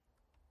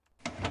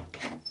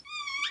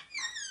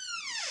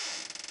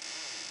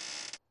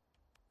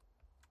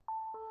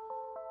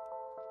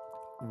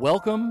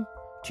Welcome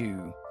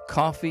to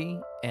Coffee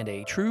and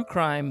a True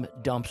Crime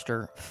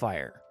Dumpster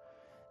Fire.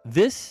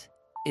 This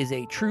is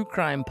a true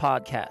crime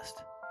podcast.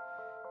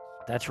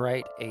 That's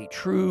right, a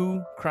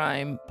true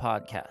crime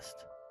podcast.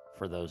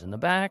 For those in the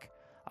back,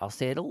 I'll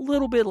say it a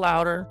little bit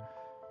louder.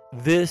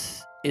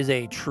 This is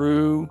a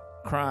true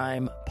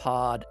crime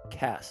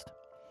podcast.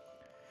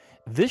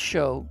 This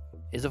show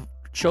is a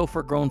show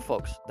for grown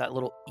folks. That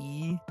little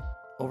E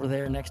over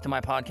there next to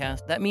my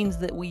podcast, that means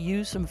that we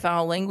use some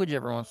foul language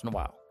every once in a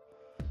while.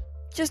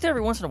 Just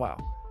every once in a while.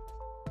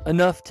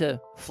 Enough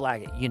to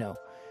flag it, you know.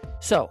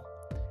 So,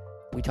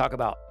 we talk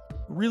about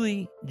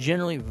really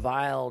generally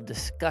vile,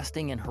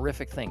 disgusting, and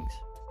horrific things.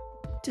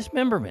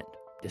 Dismemberment,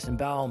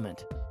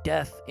 disembowelment,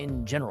 death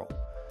in general.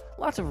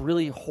 Lots of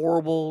really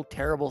horrible,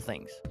 terrible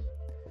things.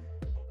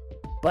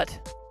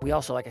 But we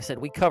also, like I said,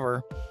 we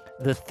cover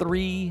the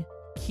three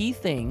key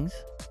things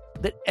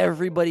that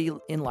everybody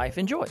in life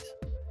enjoys.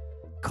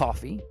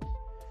 Coffee,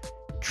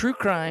 true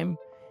crime,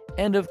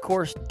 and of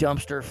course,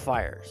 dumpster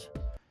fires.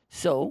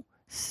 So,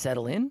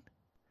 settle in.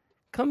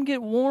 Come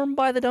get warm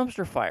by the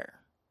dumpster fire.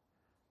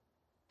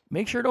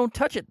 Make sure don't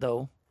touch it,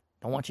 though.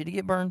 Don't want you to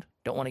get burned.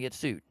 Don't want to get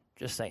sued.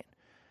 Just saying.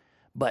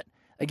 But,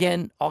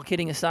 again, all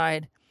kidding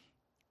aside,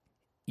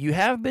 you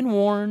have been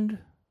warned.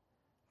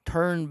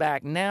 Turn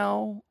back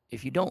now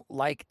if you don't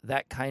like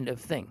that kind of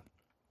thing.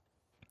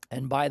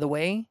 And by the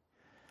way,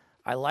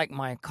 I like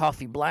my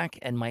coffee black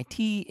and my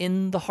tea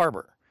in the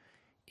harbor.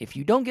 If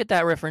you don't get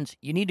that reference,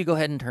 you need to go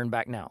ahead and turn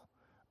back now.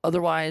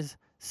 Otherwise,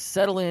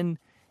 settle in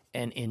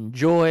and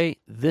enjoy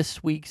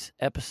this week's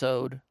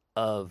episode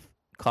of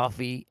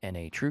Coffee and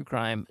a True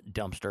Crime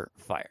Dumpster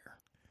Fire.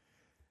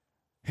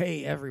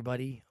 Hey,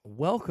 everybody.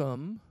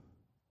 Welcome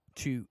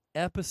to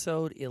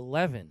episode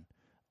 11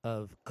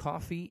 of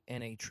Coffee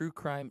and a True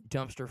Crime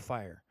Dumpster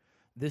Fire.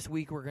 This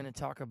week, we're going to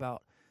talk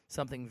about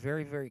something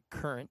very, very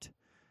current,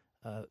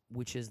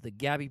 which is the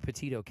Gabby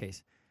Petito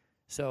case.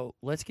 So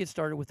let's get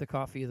started with the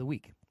coffee of the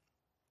week.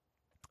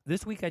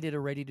 This week, I did a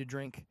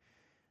ready-to-drink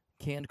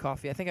canned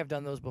coffee. I think I've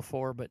done those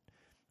before, but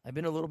I've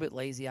been a little bit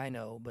lazy, I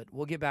know. But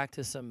we'll get back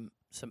to some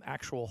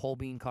actual whole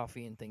bean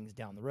coffee and things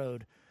down the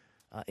road.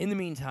 In the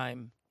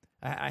meantime,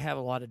 I have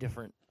a lot of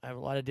different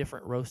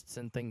roasts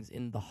and things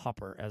in the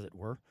hopper, as it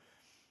were.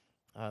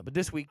 But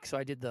this week, so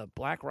I did the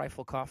Black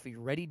Rifle Coffee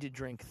Ready to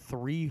Drink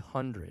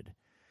 300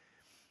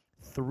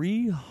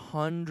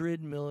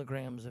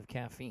 milligrams of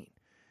caffeine.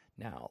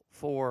 Now,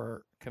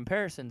 for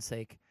comparison's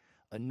sake,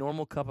 a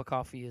normal cup of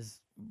coffee is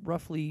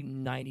roughly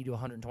 90 to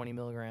 120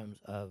 milligrams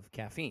of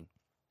caffeine.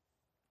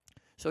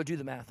 So do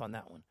the math on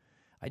that one.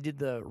 I did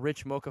the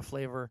rich mocha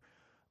flavor,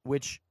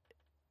 which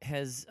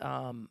has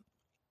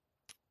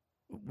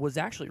was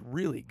actually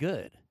really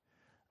good.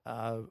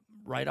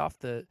 Right off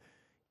the,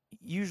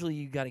 usually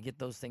you got to get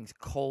those things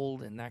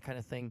cold and that kind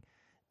of thing.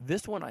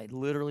 This one I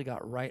literally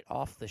got right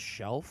off the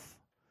shelf.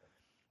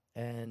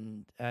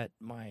 And at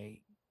my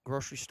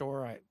grocery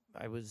store,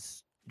 I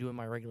was doing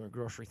my regular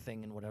grocery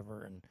thing and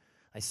whatever, and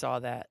I saw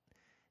that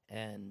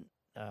and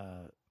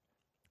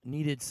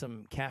needed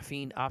some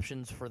caffeine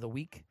options for the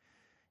week,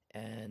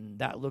 and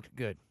that looked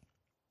good.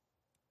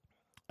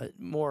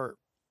 More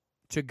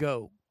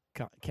to-go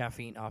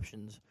caffeine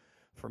options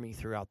for me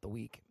throughout the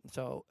week.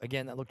 So,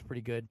 again, that looked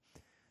pretty good.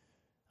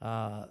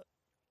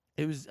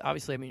 It was,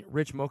 obviously,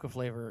 rich mocha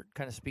flavor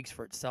kind of speaks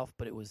for itself,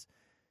 but it was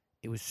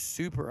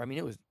super,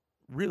 it was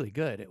really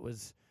good. It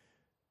was,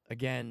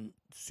 again,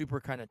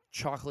 super kind of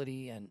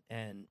chocolatey,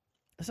 and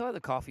I still had the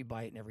coffee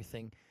bite and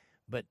everything,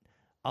 but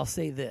I'll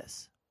say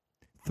this.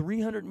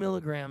 300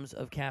 milligrams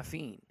of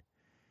caffeine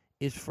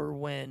is for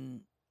when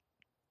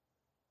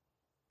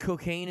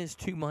cocaine is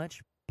too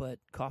much, but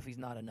coffee's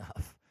not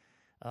enough.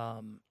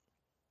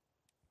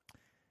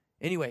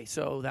 Anyway,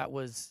 so that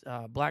was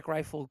Black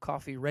Rifle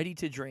Coffee Ready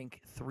to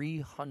Drink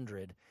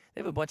 300.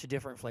 They have a bunch of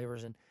different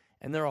flavors, and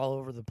they're all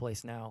over the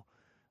place now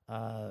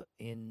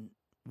in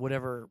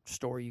whatever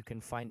store you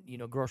can find,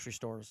 grocery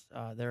stores.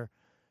 They're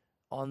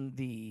on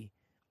the,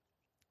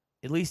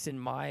 at least in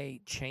my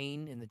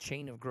chain, in the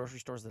chain of grocery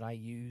stores that I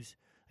use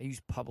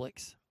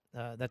Publix.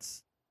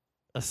 That's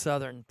a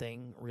southern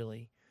thing,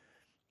 really.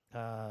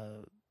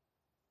 But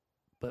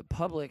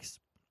Publix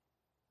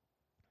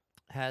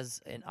has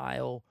an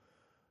aisle,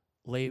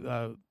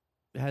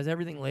 has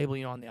everything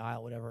labeled on the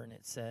aisle, whatever, and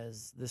it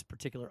says this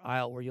particular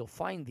aisle where you'll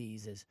find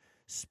these is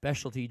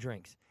specialty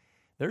drinks.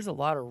 There's a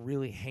lot of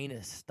really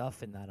heinous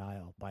stuff in that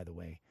aisle, by the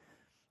way.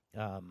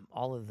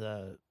 All of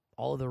the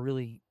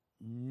really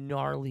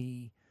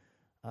gnarly,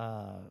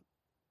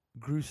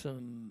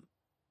 gruesome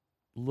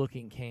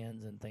looking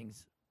cans and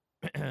things.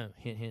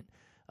 Hint, hint.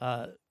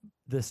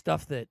 The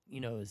stuff that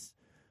is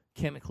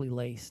chemically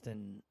laced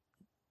and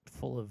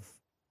full of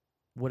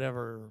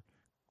whatever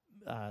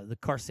the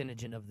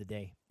carcinogen of the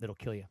day that'll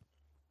kill you.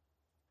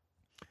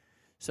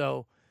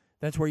 So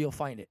that's where you'll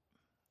find it.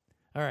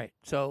 All right,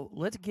 so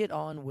let's get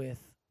on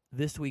with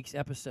this week's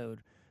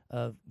episode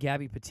of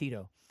Gabby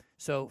Petito.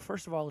 So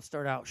first of all, let's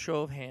start out,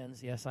 show of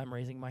hands. Yes, I'm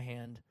raising my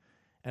hand,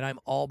 and I'm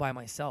all by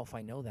myself.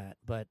 I know that,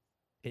 but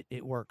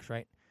it works,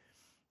 right?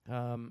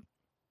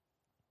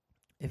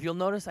 If you'll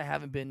notice, I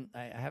haven't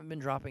been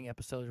dropping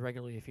episodes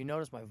regularly. If you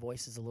notice, my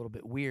voice is a little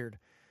bit weird.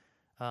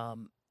 I've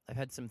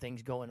had some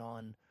things going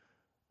on,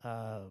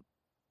 kind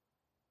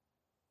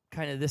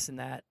of this and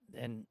that,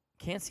 and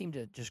can't seem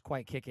to just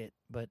quite kick it.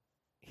 But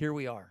here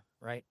we are,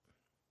 right?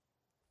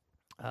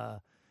 So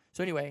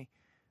anyway,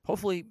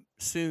 hopefully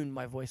soon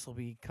my voice will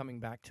be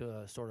coming back to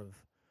a sort of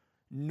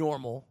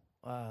normal.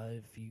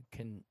 If you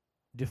can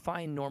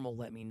define normal,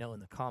 let me know in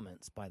the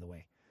comments, by the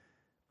way.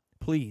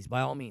 Please, by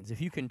all means, if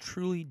you can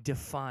truly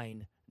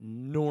define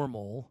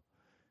normal,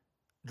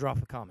 drop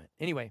a comment.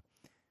 Anyway,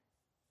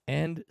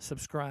 and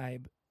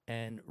subscribe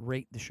and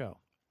rate the show.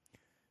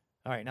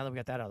 All right, now that we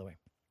got that out of the way.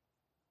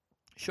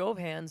 Show of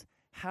hands,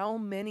 how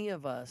many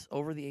of us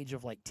over the age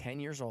of like 10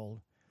 years old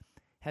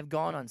have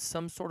gone on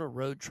some sort of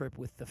road trip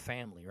with the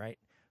family, right?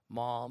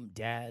 Mom,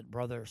 dad,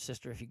 brother,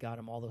 sister, if you got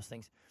them, all those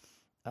things.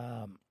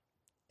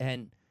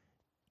 And,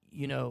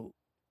 you know,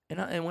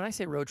 and when I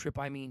say road trip,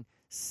 I mean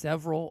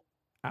several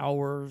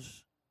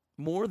hours,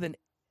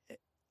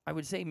 I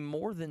would say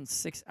more than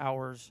 6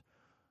 hours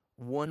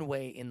one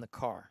way in the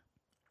car.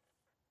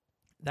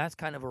 That's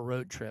kind of a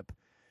road trip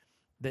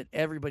that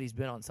everybody's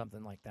been on,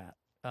 something like that.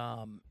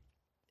 And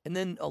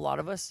then a lot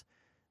of us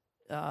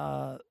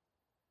have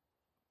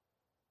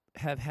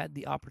had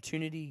the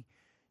opportunity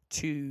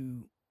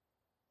to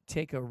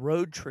take a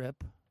road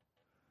trip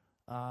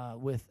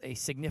with a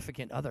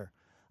significant other.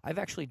 I've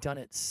actually done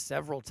it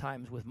several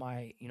times with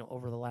my,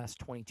 over the last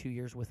 22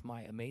 years with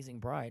my amazing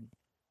bride.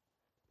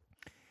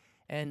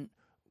 And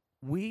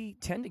we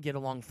tend to get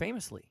along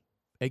famously,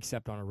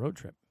 except on a road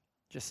trip.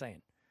 Just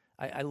saying.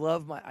 I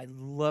love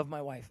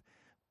my wife.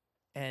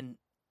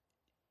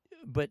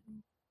 But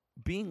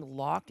being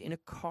locked in a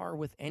car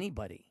with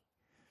anybody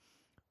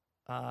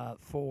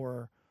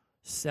for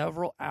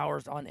several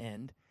hours on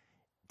end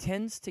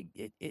tends to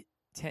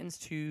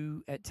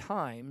at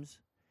times,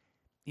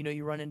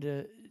 you run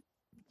into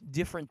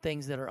different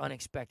things that are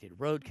unexpected.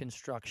 Road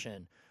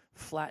construction,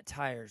 flat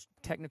tires,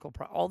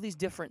 all these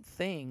different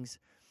things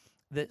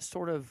that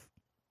sort of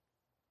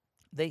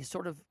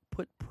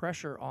put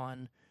pressure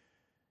on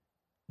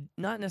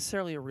not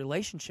necessarily a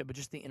relationship, but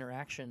just the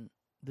interaction,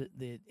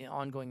 the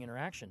ongoing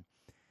interaction.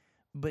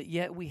 But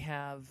yet we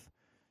have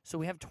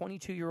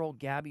 22-year-old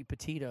Gabby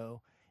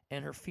Petito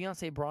and her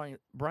fiance Brian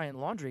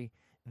Laundrie.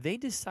 They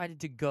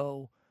decided to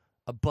go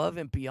above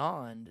and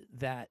beyond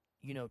that,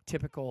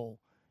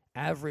 typical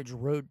average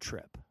road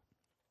trip.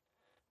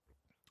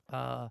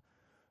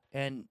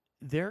 And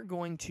they're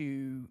going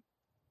to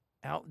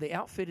they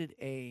outfitted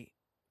a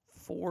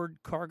Ford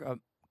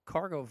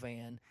cargo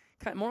van,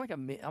 kind of more like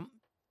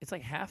it's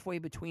like halfway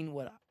between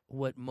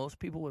what most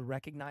people would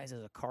recognize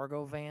as a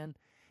cargo van.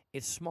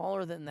 It's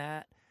smaller than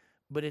that,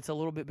 but it's a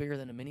little bit bigger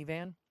than a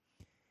minivan.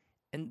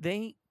 And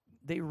they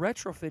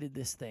retrofitted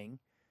this thing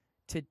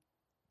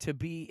to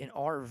be an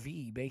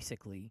RV,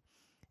 basically,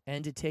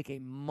 and to take a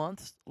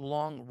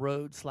month-long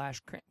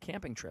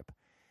road/camping trip.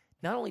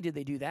 Not only did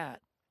they do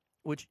that,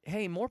 which,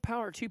 hey, more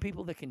power to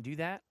people that can do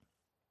that.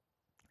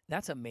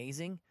 That's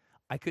amazing.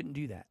 I couldn't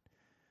do that.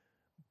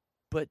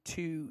 But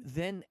to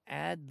then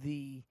add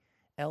the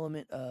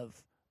element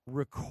of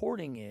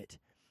recording it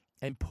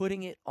and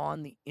putting it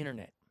on the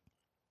internet,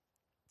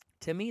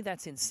 to me,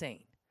 that's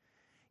insane.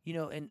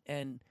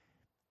 And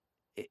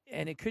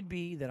it could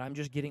be that I'm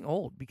just getting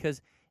old,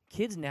 because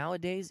kids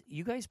nowadays,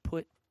 you guys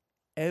put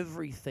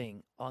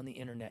everything on the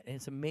internet, and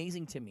it's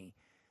amazing to me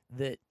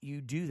that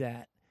you do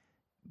that,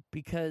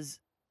 because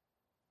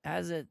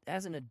as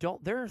an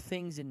adult, there are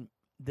things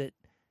that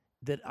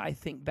I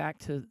think back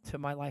to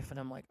my life, and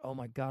I'm like, oh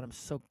my God, I'm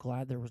so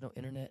glad there was no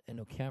internet and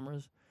no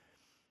cameras.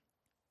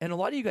 And a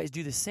lot of you guys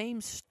do the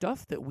same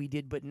stuff that we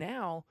did, but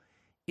now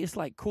it's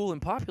like cool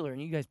and popular,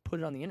 and you guys put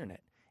it on the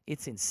internet.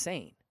 It's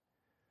insane.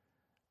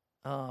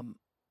 And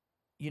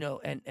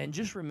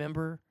just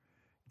remember,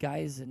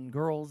 guys and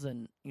girls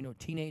and,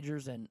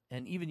 teenagers and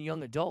even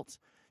young adults,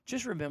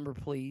 just remember,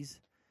 please,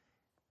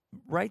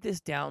 write this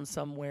down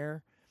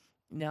somewhere.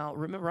 Now,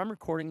 remember, I'm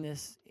recording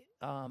this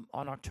on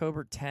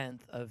October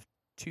 10th of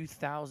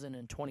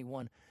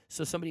 2021.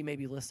 So somebody may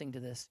be listening to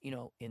this,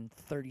 in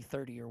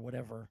 3030 or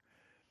whatever,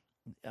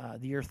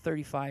 the year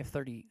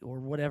 3530 or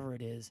whatever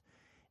it is.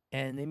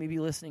 And they may be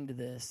listening to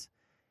this,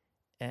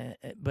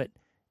 but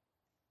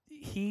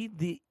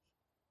heed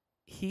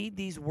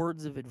these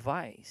words of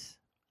advice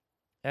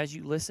as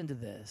you listen to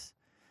this.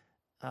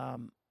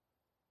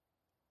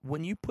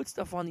 When you put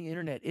stuff on the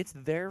internet, it's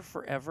there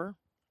forever.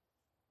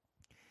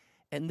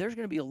 And there's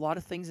going to be a lot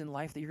of things in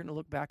life that you're going to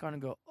look back on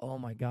and go, oh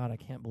my God, I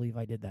can't believe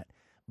I did that.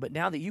 But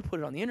now that you put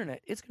it on the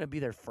internet, it's going to be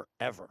there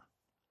forever.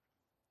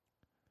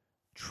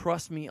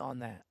 Trust me on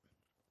that.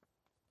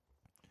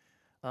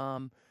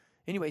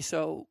 Anyway,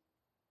 so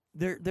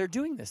they're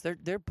doing this.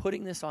 They're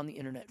putting this on the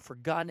internet for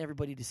God and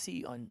everybody to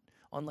see on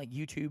like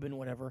YouTube and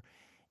whatever.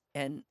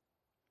 And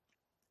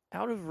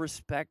out of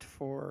respect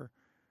for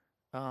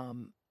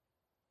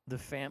the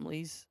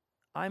families,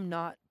 I'm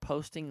not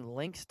posting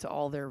links to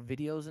all their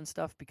videos and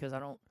stuff, because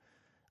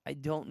I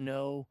don't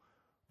know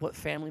what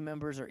family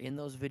members are in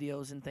those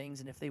videos and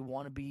things, and if they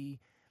want to be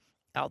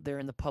out there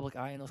in the public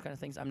eye and those kind of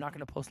things. I'm not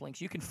going to post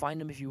links. You can find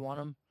them if you want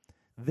them.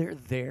 They're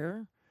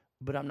there,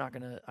 but I'm not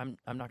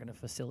gonna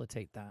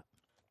facilitate that.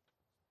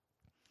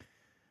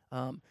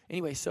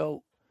 Anyway,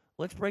 so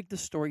let's break the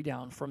story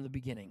down from the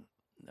beginning.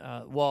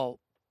 Well,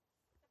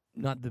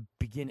 not the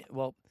beginning.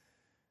 Well,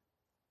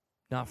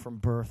 not from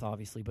birth,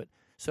 obviously, but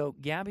so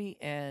Gabby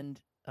and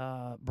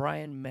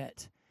Brian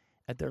met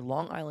at their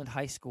Long Island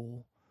high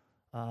school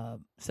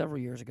several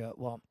years ago.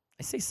 Well,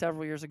 I say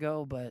several years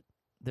ago, but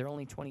they're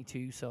only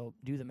 22, so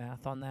do the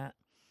math on that.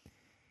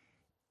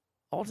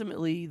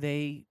 Ultimately,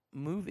 they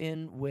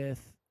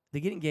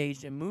get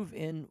engaged and move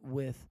in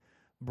with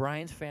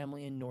Brian's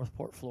family in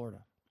Northport,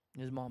 Florida,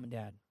 his mom and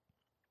dad.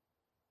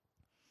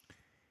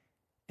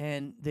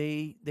 And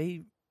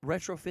they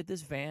retrofit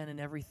this van and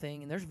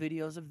everything, and there's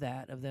videos of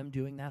that, of them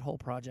doing that whole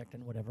project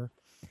and whatever.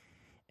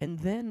 And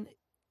then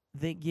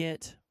they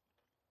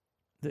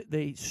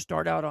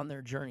start out on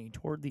their journey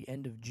toward the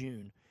end of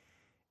June.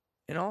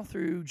 And all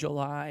through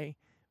July,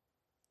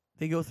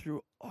 they go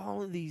through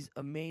all of these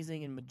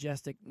amazing and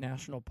majestic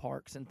national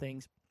parks and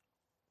things.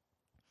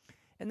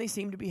 And they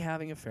seem to be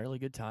having a fairly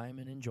good time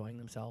and enjoying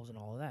themselves and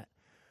all of that.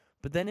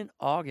 But then in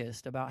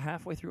August, about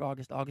halfway through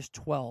August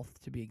 12th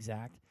to be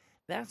exact,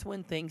 that's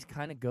when things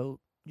kind of go,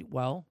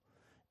 well,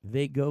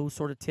 they go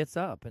sort of tits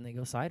up and they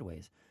go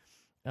sideways.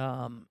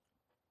 And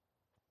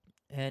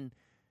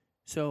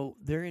so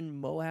they're in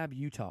Moab,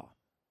 Utah.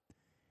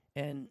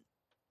 And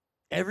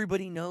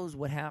everybody knows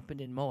what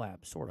happened in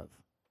Moab, sort of.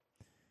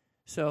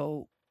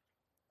 So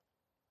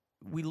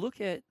we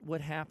look at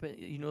what happened,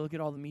 look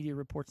at all the media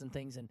reports and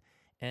things,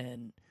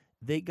 and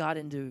they got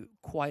into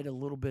quite a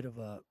little bit of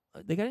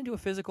they got into a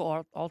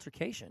physical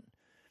altercation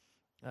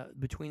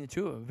between the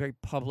two of them, very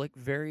public,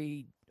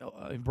 very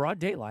in broad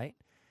daylight,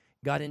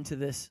 got into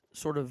this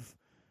sort of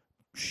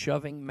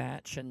shoving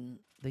match, and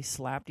they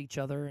slapped each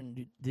other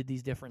and did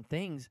these different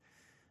things.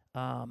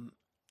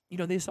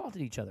 They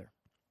assaulted each other,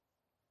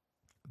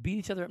 beat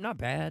each other up, not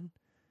bad.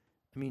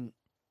 I mean,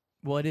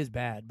 well, it is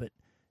bad, but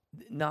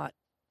not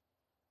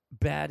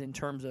bad in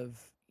terms of,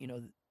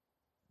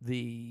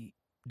 the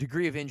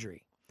degree of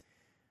injury.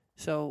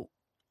 So,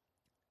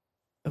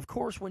 of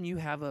course, when you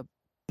have a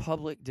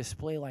public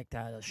display like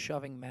that, a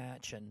shoving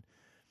match, and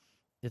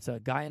it's a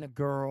guy and a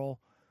girl,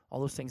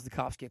 all those things, the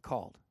cops get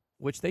called,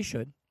 which they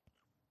should.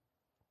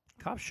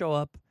 Cops show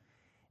up,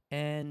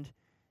 and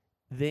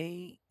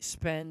they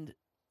spend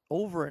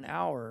over an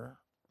hour,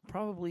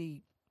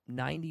 probably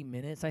 90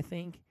 minutes, I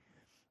think,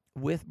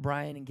 with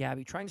Brian and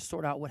Gabby, trying to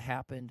sort out what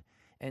happened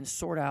and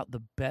sort out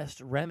the best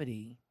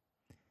remedy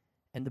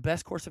and the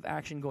best course of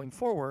action going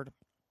forward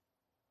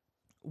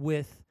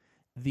with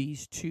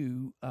these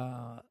two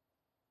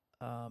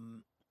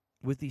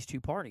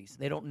parties.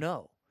 They don't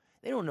know.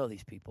 They don't know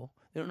these people.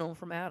 They don't know them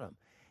from Adam.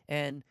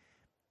 And,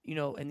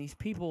 and these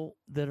people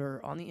that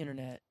are on the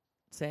internet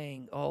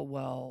saying, oh,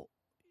 well,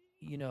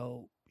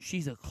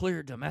 she's a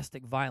clear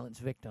domestic violence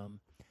victim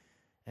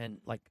and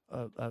like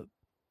a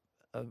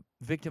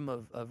victim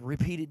of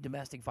repeated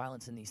domestic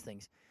violence in these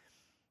things.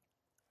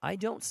 I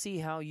don't see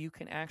how you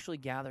can actually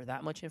gather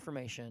that much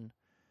information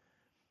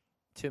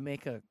to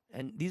make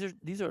and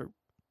these are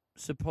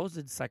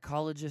supposed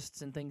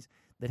psychologists and things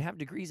that have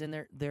degrees,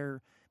 and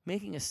they're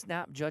making a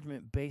snap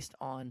judgment based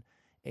on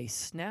a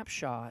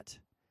snapshot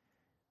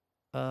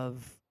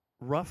of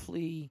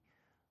roughly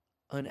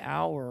an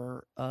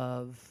hour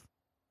of,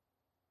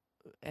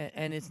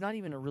 and it's not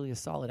even really a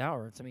solid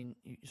hour. It's,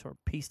 you sort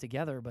of piece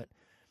together, but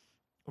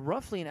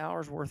roughly an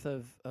hour's worth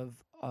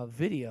of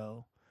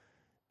video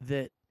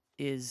that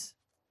is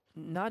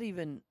not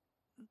even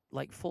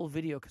like full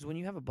video, because when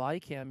you have a body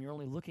cam, you're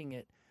only looking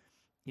at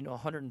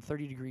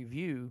 130-degree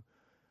view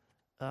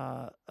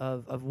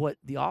of what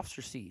the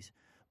officer sees.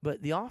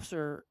 But the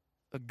officer,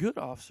 a good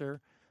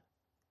officer,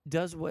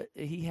 does what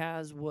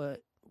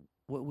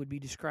would be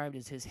described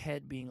as his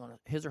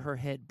or her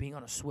head being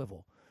on a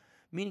swivel,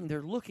 meaning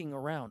they're looking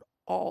around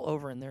all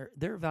over, and they're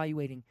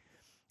evaluating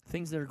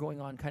things that are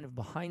going on kind of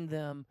behind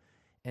them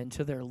and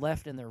to their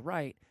left and their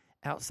right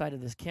outside of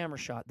this camera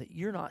shot that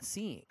you're not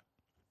seeing,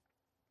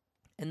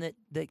 and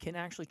that can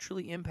actually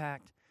truly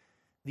impact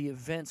the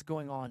events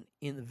going on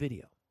in the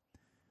video.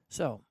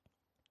 So,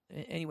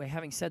 anyway,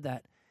 having said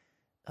that,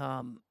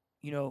 and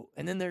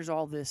then there's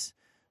all this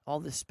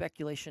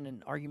speculation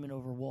and argument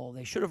over, well,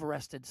 they should have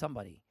arrested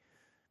somebody.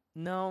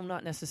 No,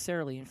 not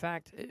necessarily. In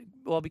fact,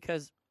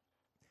 because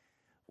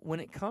when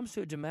it comes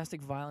to a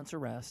domestic violence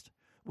arrest,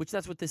 which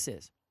that's what this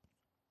is,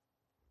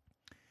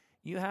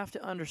 you have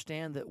to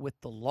understand that with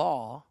the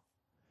law,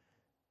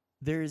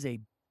 there is a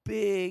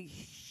big,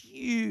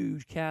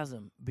 huge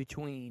chasm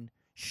between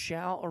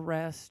shall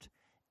arrest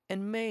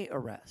and may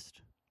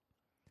arrest.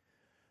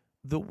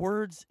 The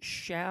words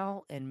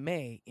shall and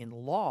may in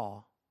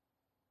law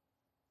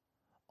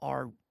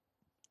are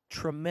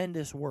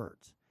tremendous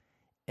words,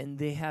 and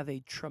they have a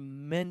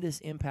tremendous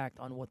impact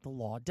on what the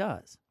law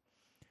does.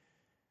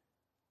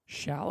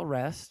 Shall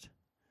arrest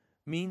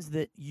means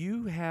that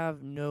you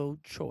have no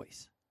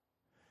choice.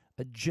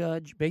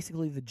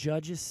 Basically the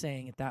judge is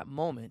saying at that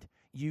moment,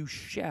 you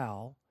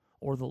shall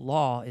or the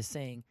law is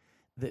saying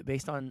that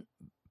based on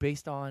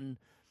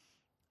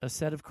a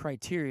set of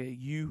criteria,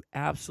 you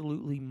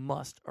absolutely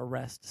must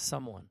arrest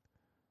someone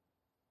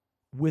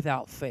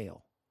without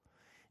fail.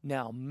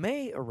 Now,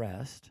 may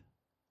arrest,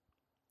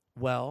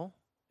 well,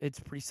 it's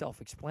pretty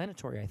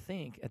self-explanatory, I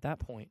think, at that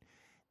point,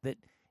 that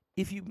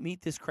if you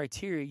meet this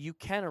criteria, you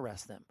can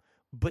arrest them,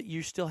 but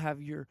you still have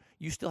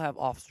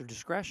officer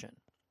discretion.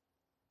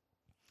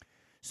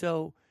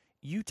 So,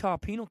 Utah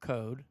Penal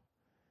Code.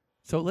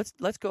 So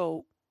let's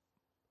go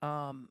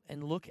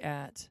and look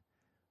at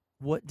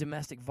what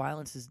domestic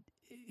violence is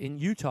in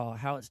Utah,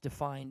 how it's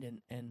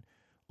defined, and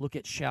look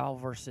at shall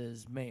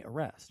versus may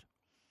arrest.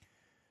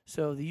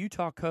 So the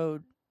Utah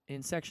Code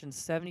in section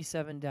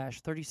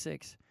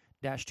 77-36-2.1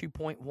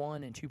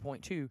 and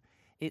 2.2,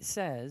 it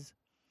says,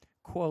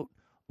 quote,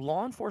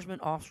 law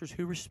enforcement officers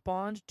who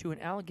respond to an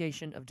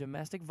allegation of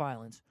domestic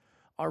violence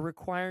are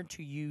required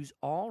to use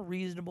all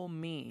reasonable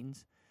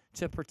means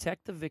to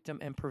protect the victim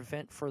and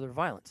prevent further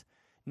violence.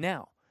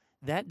 Now,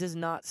 that does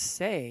not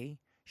say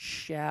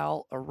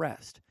shall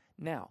arrest.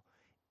 Now,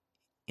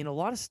 in a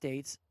lot of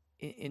states,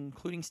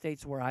 including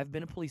states where I've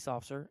been a police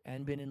officer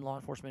and been in law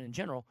enforcement in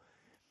general,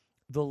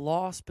 the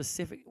law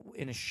specific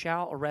in a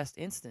shall arrest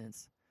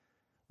instance,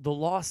 the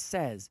law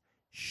says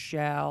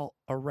shall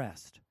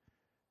arrest,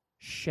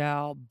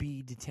 shall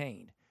be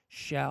detained,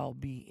 shall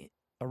be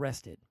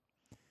arrested.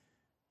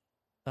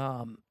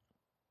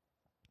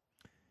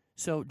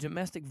 So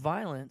domestic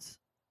violence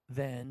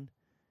then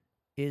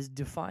is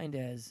defined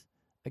as,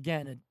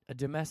 again, a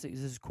domestic,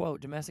 this is quote,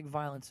 domestic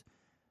violence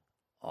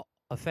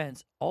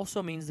offense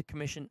also means the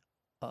commission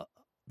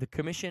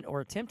or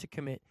attempt to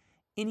commit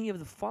any of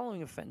the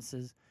following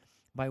offenses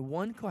by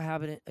one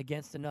cohabitant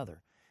against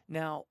another.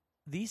 Now,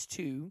 these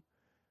two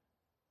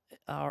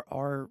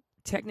are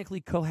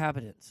technically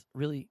cohabitants,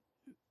 really,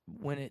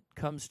 when it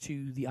comes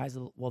to the eyes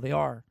of, well, they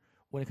are,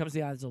 when it comes to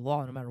the eyes of the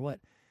law, no matter what,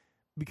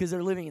 because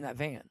they're living in that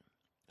van.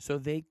 So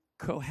they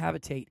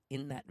cohabitate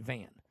in that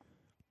van.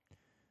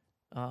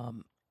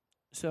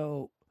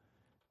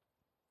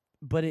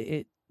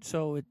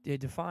 It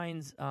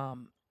defines a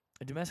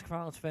domestic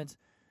violence offense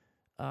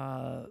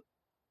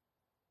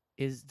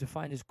is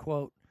defined as,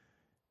 quote,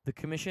 the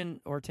commission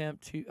or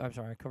attempt to, I'm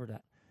sorry, I covered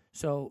that.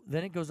 So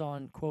then it goes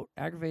on, quote,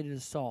 aggravated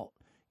assault,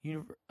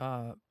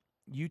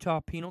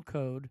 Utah Penal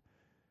Code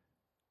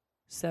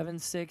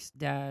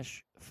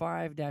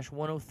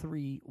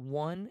 76-5-103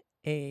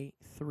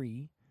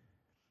 1A3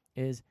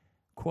 is,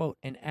 quote,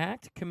 an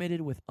act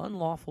committed with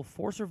unlawful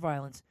force or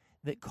violence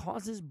that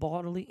causes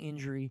bodily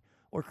injury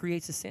or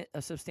creates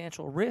a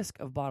substantial risk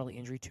of bodily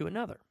injury to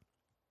another.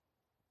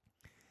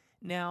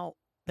 Now,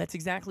 that's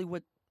exactly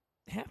what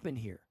happened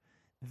here.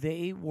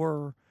 They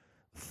were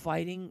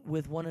fighting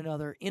with one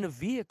another in a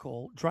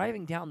vehicle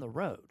driving down the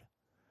road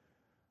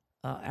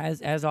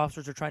as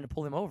officers are trying to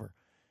pull them over.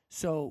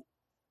 So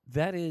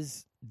that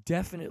is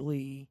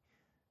definitely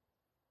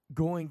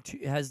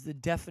has the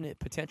definite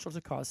potential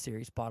to cause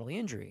serious bodily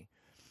injury.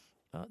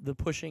 The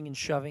pushing and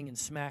shoving and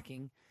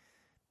smacking,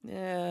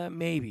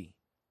 maybe,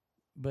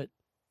 but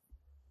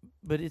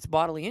it's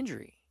bodily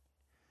injury.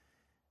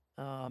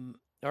 I'm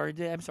sorry,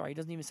 he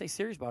doesn't even say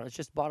serious bodily, it's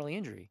just bodily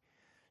injury.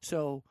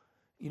 So,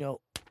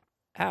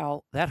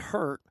 ow, that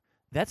hurt,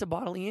 that's a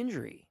bodily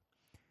injury.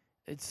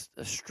 It's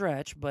a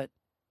stretch, but,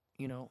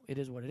 it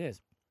is what it is.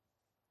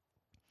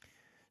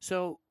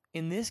 So,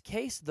 in this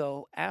case,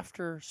 though,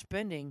 after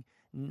spending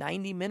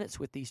 90 minutes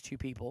with these two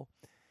people,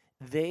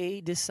 they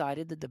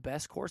decided that the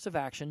best course of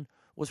action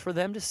was for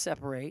them to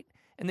separate,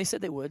 and they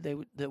said they would.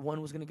 That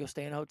one was going to go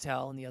stay in a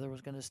hotel and the other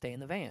was going to stay in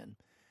the van.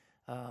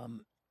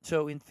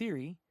 So in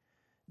theory,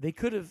 they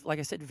could have, like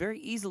I said, very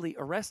easily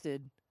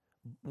arrested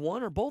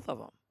one or both of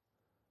them.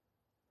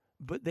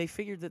 But they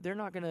figured that they're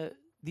not going to,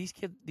 these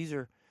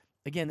are,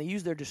 again, they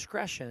use their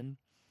discretion.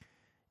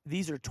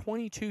 These are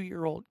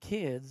 22-year-old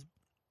kids,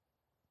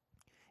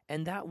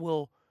 and that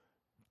will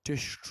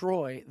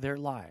destroy their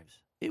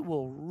lives. It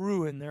will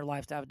ruin their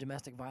lives to have a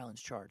domestic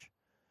violence charge.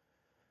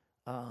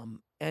 And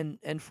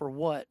for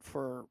what?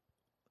 For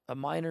a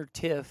minor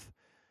tiff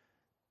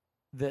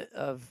that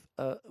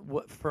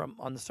what from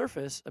on the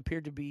surface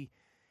appeared to be,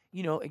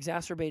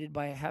 exacerbated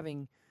by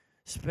having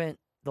spent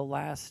the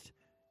last,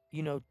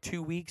 2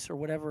 weeks or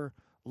whatever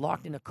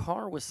locked in a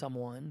car with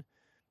someone.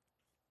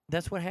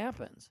 That's what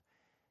happens.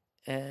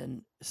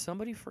 And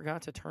somebody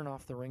forgot to turn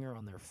off the ringer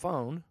on their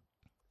phone.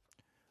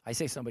 I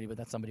say somebody, but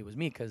that somebody was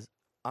me, because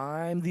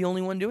I'm the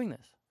only one doing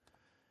this.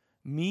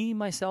 Me,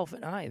 myself,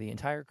 and I, the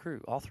entire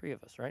crew, all three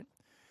of us, right?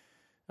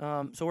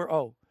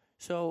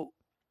 So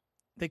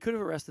they could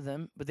have arrested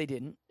them, but they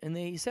didn't, and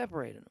they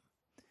separated them.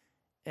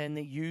 And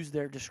they used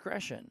their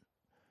discretion.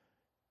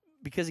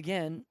 Because,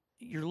 again,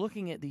 you're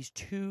looking at these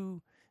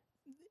two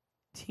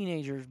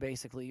teenagers,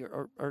 basically,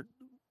 or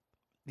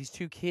these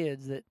two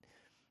kids that,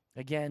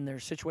 again, their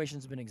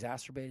situation's been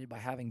exacerbated by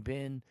having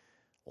been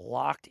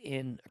locked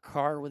in a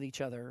car with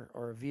each other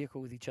or a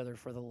vehicle with each other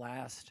for the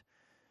last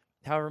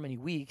however many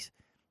weeks.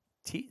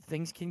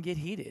 Things can get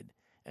heated,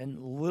 and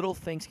little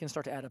things can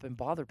start to add up and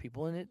bother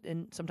people,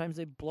 and sometimes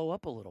they blow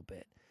up a little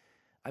bit.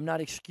 I'm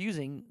not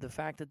excusing the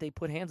fact that they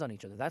put hands on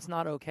each other. That's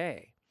not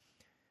okay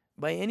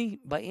by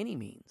any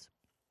means.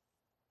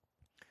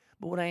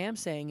 But what I am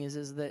saying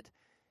is that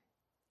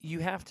you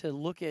have to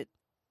look at,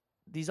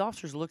 these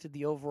officers looked at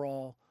the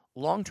overall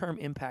long-term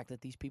impact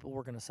that these people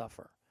were going to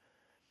suffer,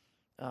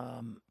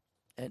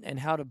 and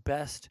how to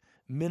best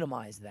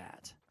minimize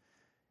that.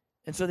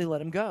 And so they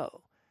let him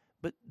go.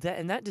 But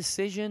that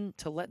decision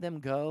to let them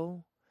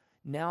go,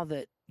 now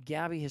that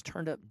Gabby has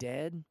turned up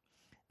dead,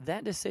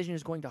 that decision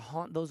is going to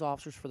haunt those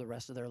officers for the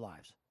rest of their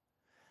lives.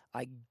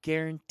 I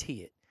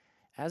guarantee it.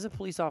 As a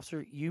police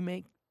officer, you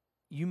make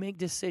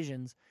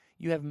decisions.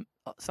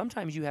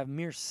 Sometimes you have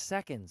mere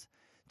seconds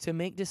to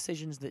make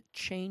decisions that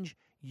change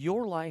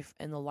your life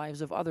and the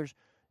lives of others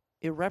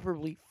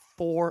irreparably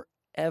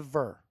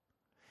forever.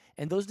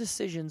 And those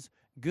decisions,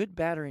 good,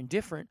 bad, or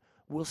indifferent,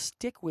 will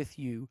stick with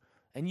you,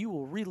 and you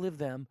will relive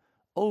them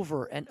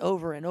over and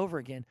over and over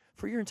again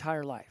for your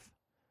entire life.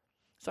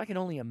 So I can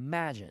only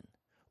imagine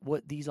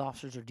what these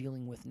officers are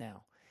dealing with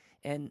now.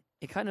 And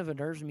it kind of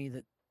unnerves me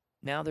that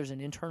now there's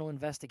an internal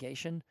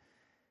investigation.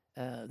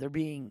 They're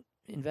being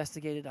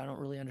investigated. I don't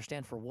really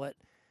understand for what.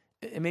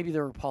 And maybe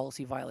there were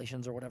policy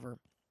violations or whatever.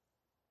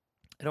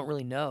 I don't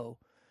really know.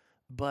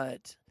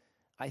 But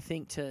I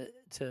think to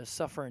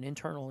suffer an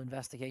internal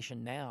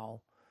investigation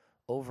now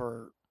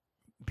over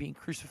being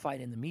crucified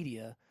in the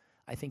media,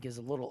 I think is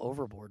a little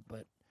overboard.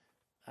 But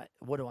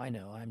what do I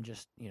know? I'm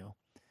just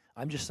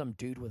some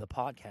dude with a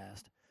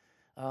podcast.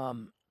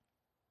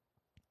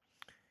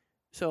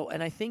 So,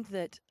 and I think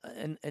that,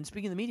 and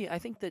speaking of the media, I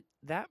think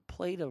that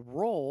played a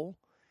role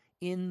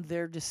in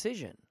their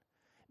decision,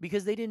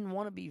 because they didn't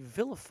want to be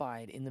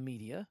vilified in the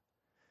media.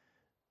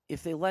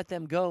 If they let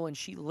them go and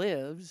she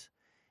lives,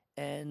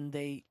 and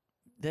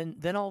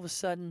then all of a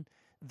sudden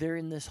they're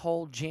in this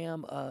whole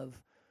jam of,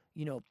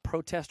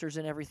 protesters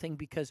and everything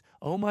because,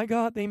 oh my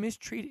God, they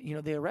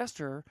mistreated, they arrest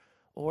her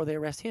or they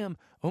arrest him.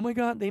 Oh my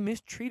God, they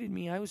mistreated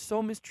me. I was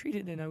so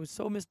mistreated and I was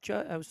so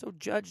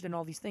judged and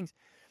all these things.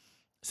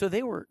 So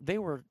they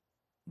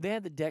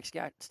had the deck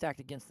stacked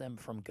against them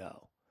from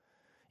go.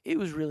 It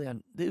was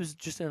it was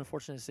just an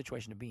unfortunate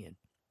situation to be in.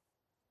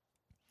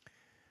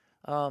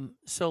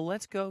 So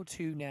let's go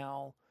to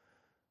now,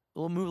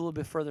 we'll move a little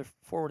bit further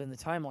forward in the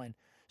timeline.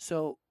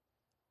 So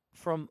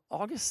from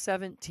August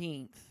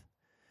 17th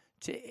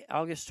to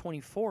August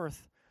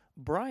 24th,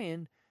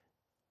 Brian,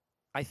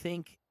 I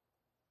think,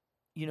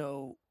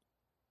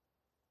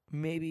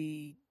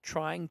 maybe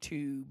trying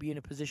to be in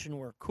a position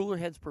where cooler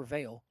heads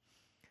prevail,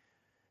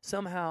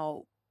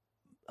 somehow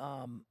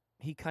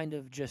he kind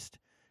of just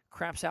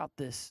craps out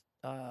this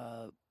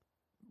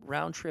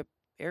round trip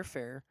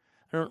airfare.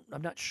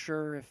 I'm not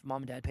sure if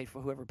mom and dad paid for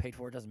it, whoever paid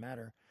for it, doesn't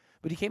matter.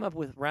 But he came up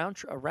with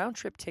a round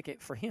trip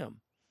ticket for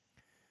him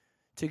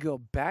to go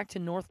back to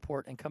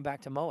Northport and come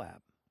back to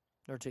Moab,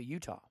 or to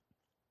Utah,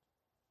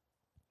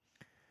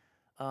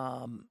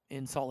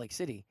 in Salt Lake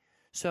City.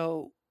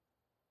 So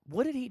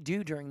what did he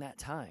do during that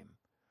time?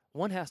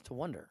 One has to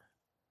wonder.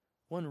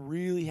 One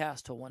really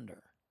has to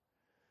wonder.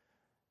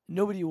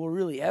 Nobody will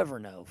really ever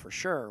know for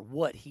sure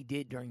what he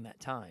did during that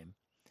time.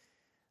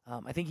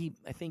 I think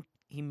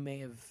he may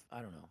have,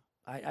 I don't know.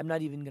 I'm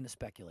not even going to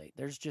speculate.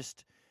 There's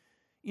just,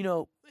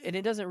 and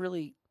it doesn't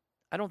really,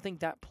 I don't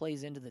think that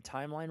plays into the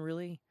timeline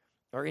really,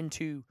 or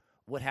into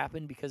what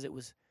happened, because it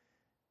was,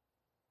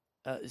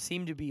 it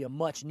seemed to be a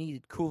much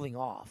needed cooling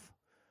off,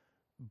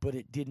 but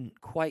it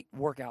didn't quite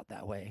work out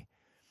that way.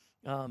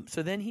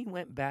 So then he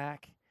went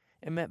back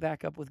and met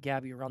back up with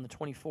Gabby around the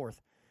 24th.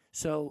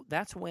 So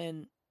that's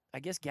when, I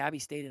guess, Gabby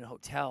stayed in a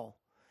hotel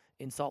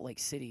in Salt Lake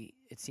City,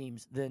 it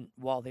seems, then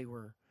while they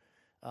were,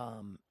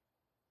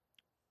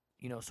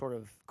 sort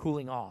of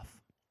cooling off.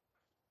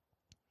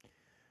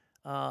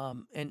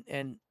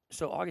 And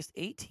so August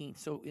 18th,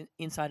 so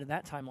inside of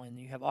that timeline,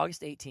 you have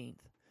August 18th,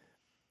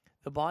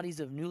 the bodies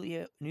of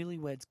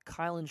newlyweds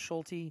Kylan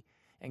Schulte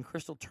and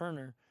Crystal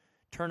Turner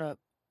turn up.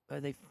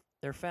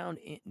 They're found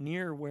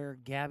near where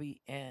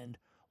Gabby and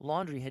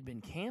Laundrie had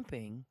been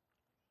camping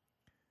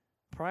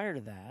prior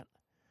to that.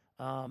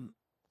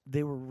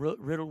 They were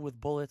riddled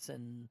with bullets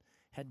and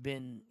had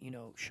been,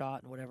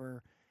 shot and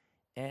whatever.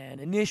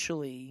 And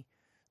initially,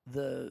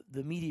 the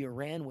media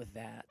ran with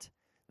that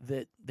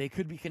they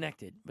could be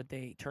connected, but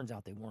turns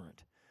out they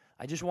weren't.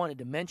 I just wanted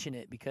to mention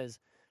it because,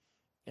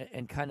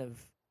 and kind of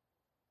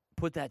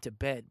put that to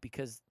bed,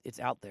 because it's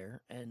out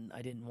there, and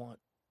I didn't want,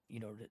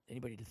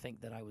 anybody to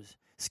think that I was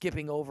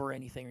skipping over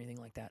anything or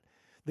anything like that.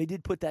 They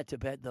did put that to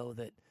bed, though,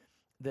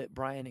 that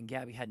Brian and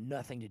Gabby had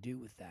nothing to do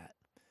with that.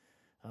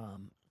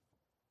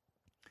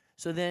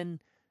 So then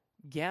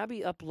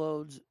Gabby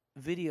uploads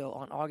video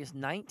on August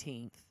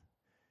 19th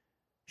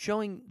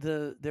showing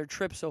their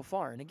trip so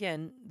far. And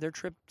again, their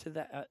trip to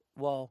that,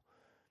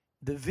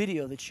 the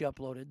video that she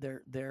uploaded,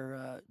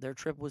 their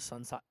trip was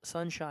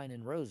sunshine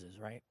and roses,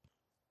 right?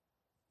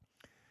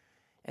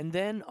 And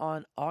then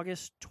on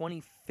August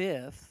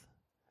 25th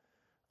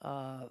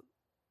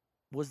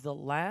was the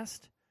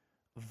last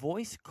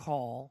voice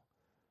call.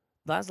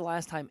 That's the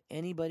last time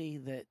anybody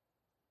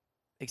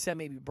except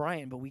maybe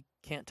Brian, but we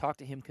can't talk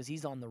to him because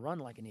he's on the run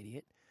like an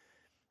idiot.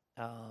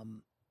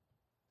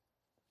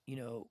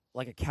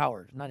 Like a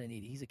coward. Not an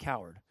idiot. He's a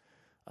coward.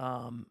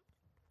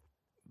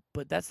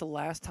 But that's the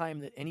last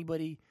time that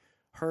anybody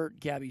heard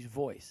Gabby's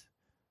voice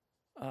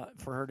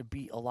for her to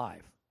be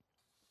alive.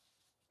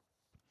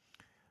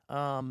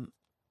 So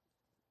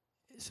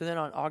then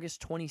on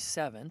August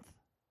 27th,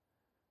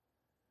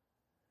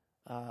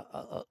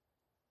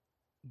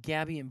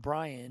 Gabby and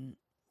Brian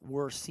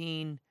were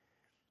seen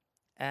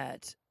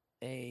at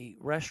a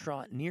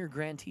restaurant near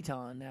Grand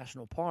Teton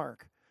National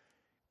Park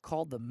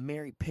called the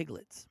Merry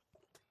Piglets.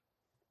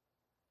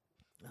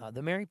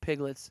 The Merry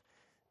Piglets,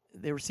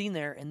 they were seen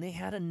there, and they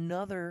had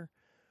another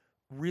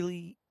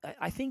really...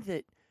 I think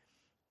that,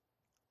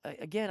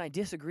 again, I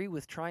disagree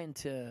with trying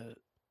to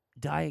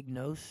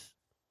diagnose,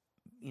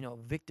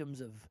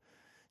 victims of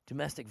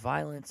domestic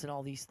violence and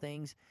all these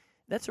things.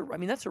 That's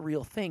a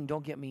real thing.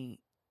 Don't get me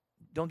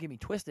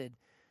twisted.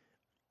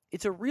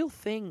 It's a real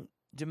thing,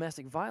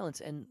 domestic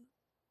violence, and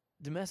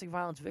domestic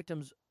violence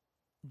victims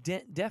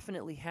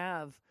definitely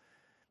have,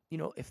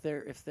 if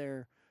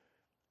they're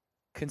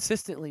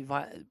consistently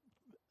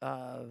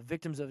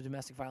victims of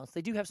domestic violence,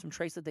 they do have some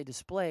traits that they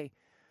display.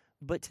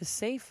 But to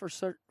say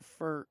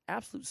for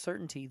absolute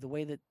certainty, the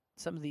way that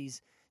some of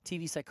these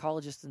TV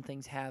psychologists and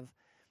things have,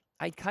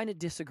 I kind of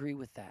disagree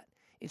with that.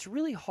 It's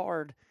really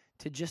hard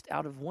to just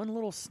out of one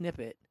little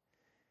snippet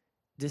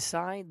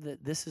decide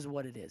that this is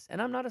what it is.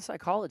 And I'm not a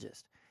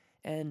psychologist.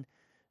 And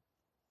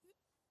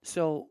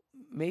so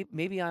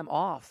maybe I'm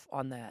off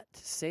on that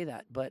to say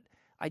that, but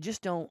I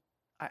just don't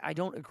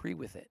agree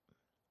with it.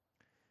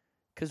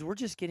 Because we're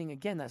just getting,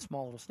 again, that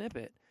small little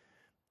snippet.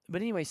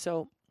 But anyway,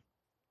 so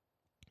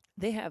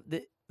they have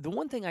the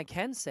one thing I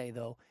can say,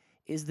 though,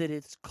 is that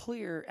it's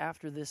clear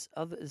after this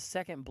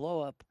second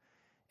blow up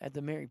at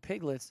the Merry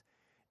Piglets,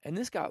 and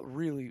this got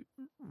really,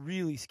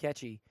 really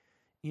sketchy.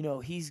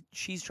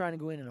 She's trying to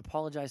go in and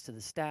apologize to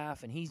the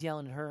staff, and he's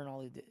yelling at her and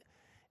all.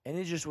 And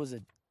it just was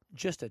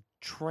just a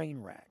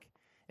train wreck,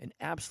 an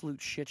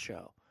absolute shit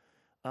show.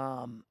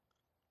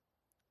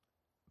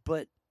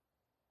 But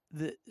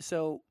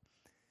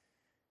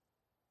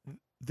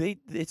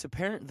it's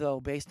apparent, though,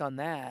 based on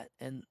that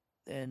and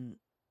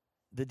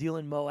the deal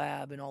in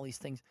Moab and all these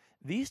things,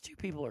 these two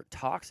people are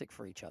toxic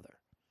for each other.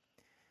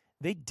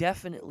 They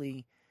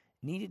definitely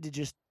needed to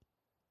just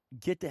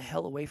get the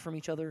hell away from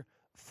each other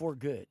for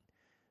good.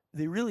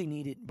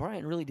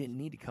 Brian really didn't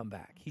need to come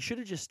back. He should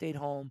have just stayed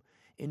home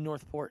in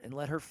Northport and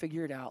let her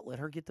figure it out, let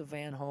her get the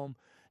van home,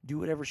 do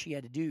whatever she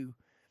had to do,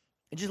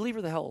 and just leave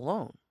her the hell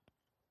alone.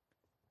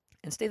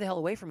 And stay the hell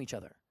away from each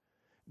other.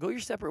 Go your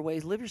separate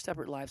ways, live your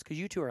separate lives, because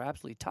you two are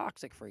absolutely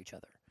toxic for each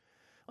other.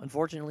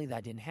 Unfortunately,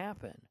 that didn't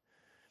happen.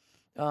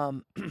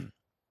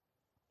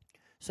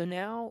 So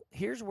now,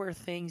 here's where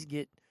things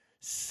get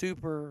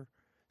super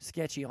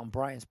sketchy on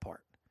Brian's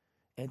part.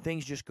 And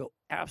things just go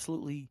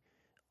absolutely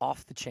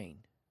off the chain.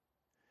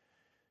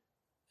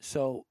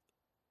 So,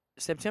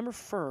 September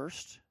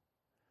 1st,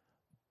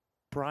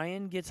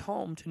 Brian gets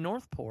home to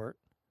Northport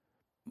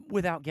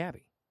without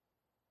Gabby.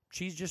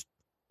 She's just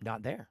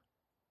not there.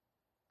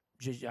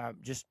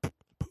 Just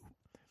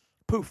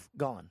poof,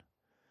 gone,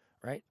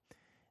 right?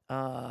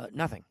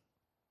 Nothing.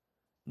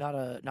 Not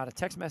a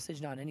text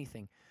message, not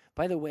anything.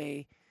 By the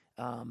way,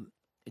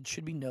 it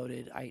should be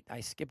noted,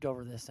 I skipped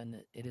over this, and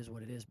it is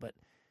what it is, but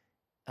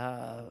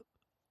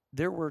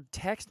there were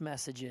text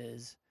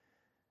messages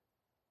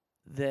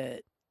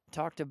that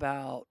talked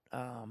about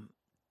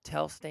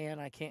tell Stan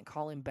I can't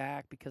call him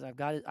back because I've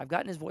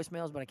gotten his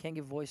voicemails, but I can't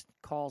give voice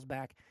calls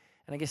back.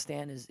 And I guess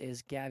Stan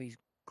is Gabby's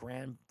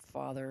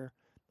grandfather,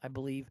 I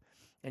believe.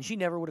 And she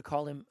never would have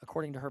called him,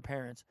 according to her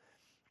parents,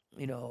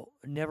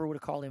 never would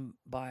have called him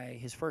by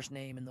his first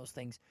name and those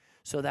things.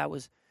 So that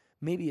was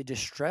maybe a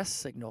distress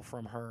signal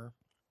from her.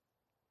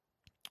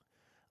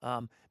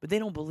 But they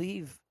don't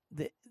believe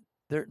that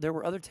there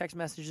were other text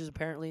messages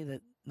apparently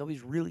that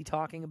nobody's really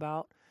talking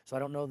about. So I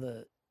don't know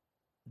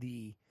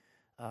the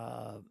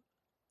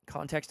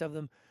context of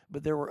them,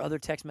 but there were other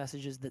text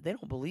messages that they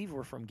don't believe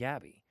were from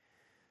Gabby,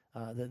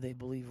 that they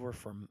believe were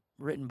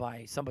written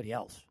by somebody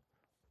else.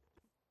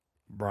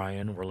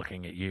 Brian, we're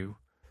looking at you.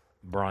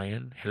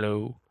 Brian,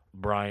 hello.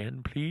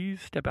 Brian,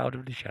 please step out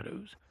of the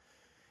shadows.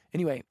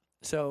 Anyway,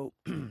 so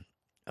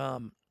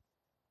Brian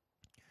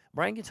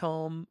gets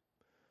home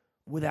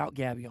without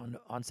Gabby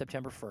on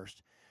September 1st.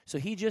 So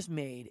he just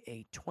made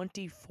a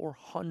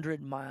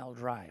 2,400-mile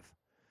drive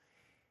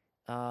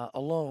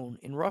alone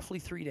in roughly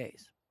 3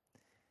 days.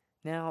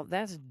 Now,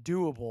 that's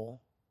doable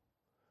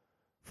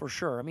for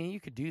sure. I mean, you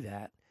could do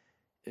that.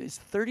 It's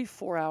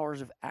 34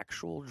 hours of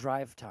actual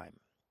drive time.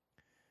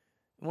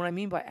 What I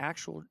mean by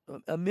actual,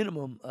 a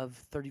minimum of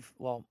 30,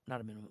 well, not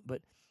a minimum,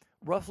 but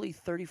roughly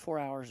 34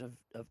 hours of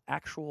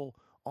actual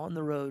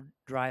on-the-road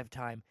drive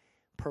time,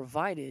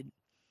 provided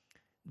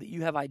that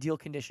you have ideal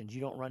conditions.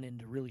 You don't run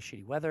into really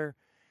shitty weather.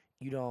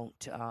 You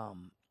don't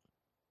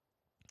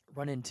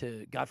run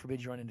into, God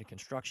forbid, you run into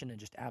construction and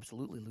just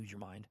absolutely lose your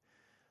mind.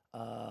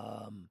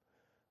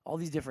 All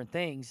these different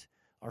things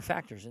are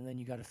factors. And then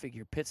you got to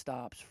figure pit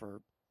stops for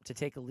to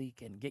take a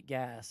leak and get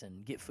gas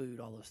and get food,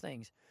 all those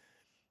things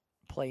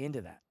play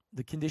into that.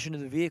 The condition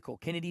of the vehicle,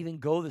 can it even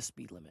go the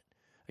speed limit?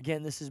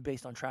 Again, this is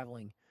based on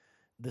traveling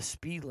the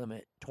speed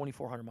limit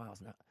 2,400 miles.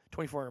 Now,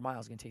 2,400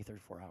 miles is going to take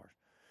 34 hours.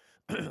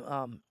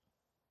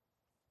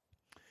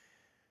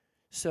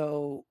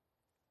 So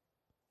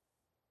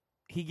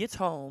he gets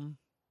home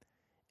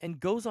and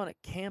goes on a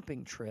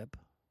camping trip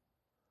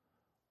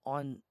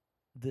on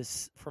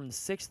this from the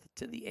 6th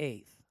to the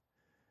 8th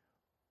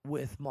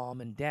with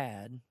mom and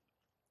dad.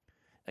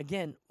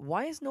 Again,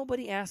 why is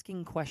nobody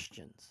asking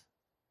questions?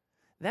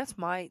 That's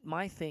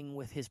my thing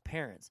with his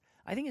parents.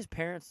 I think his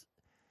parents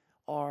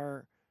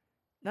are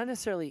not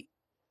necessarily,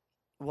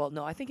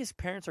 I think his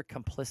parents are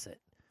complicit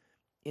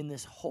in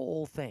this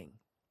whole thing.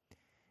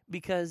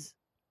 Because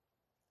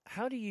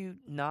how do you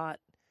not,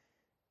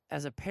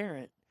 as a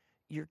parent,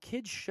 your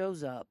kid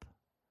shows up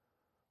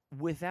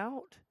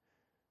without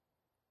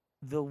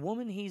the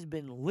woman he's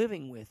been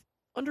living with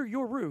under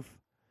your roof,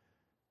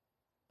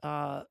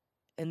 and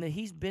that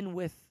he's been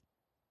with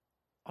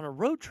on a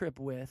road trip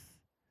with,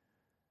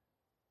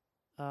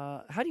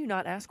 how do you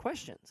not ask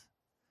questions?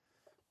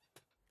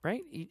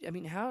 Right? I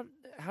mean, how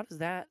does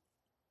that,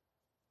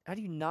 how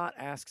do you not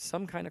ask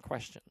some kind of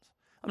questions?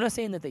 I'm not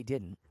saying that they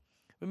didn't,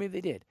 but maybe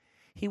they did.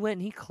 He went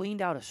and he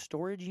cleaned out a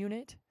storage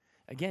unit.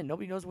 Again,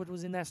 nobody knows what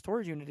was in that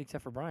storage unit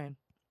except for Brian.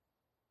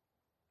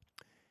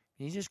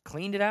 He just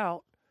cleaned it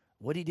out.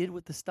 What he did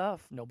with the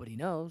stuff, nobody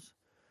knows.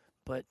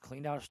 But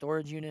cleaned out a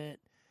storage unit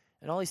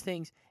and all these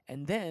things.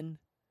 And then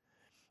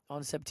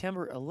on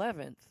September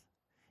 11th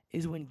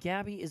is when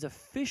Gabby is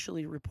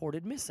officially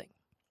reported missing.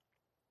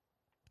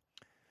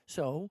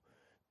 So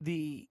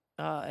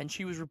and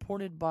she was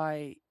reported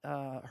by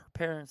her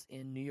parents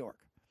in New York.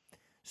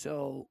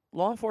 So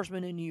law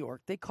enforcement in New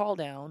York, they call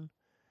down,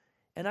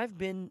 and I've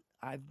been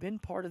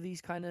part of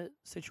these kind of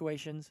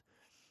situations.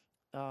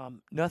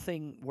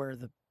 Nothing where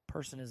the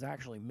person is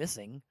actually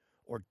missing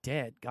or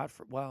dead. I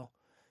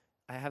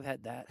have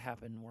had that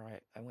happen where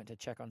I went to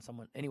check on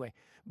someone. Anyway,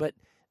 but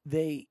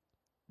the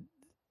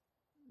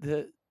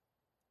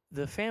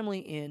family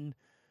in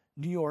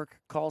New York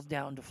calls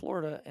down to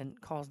Florida and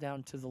calls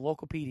down to the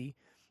local PD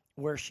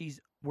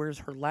where's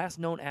her last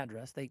known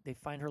address. They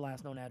find her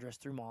last known address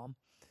through mom.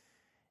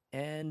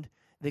 And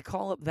they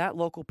call up that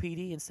local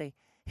PD and say,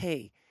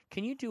 hey,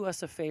 can you do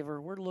us a favor?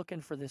 We're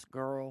looking for this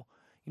girl.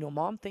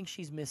 Mom thinks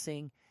she's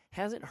missing,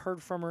 hasn't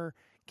heard from her.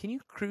 Can you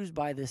cruise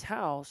by this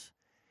house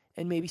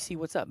and maybe see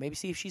what's up? Maybe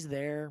see if she's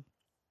there.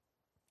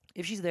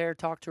 If she's there,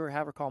 talk to her,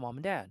 have her call mom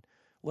and dad.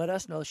 Let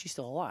us know she's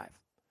still alive.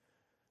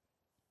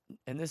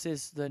 And this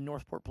is the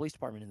Northport Police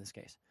Department in this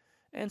case.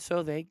 And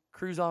so they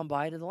cruise on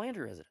by to the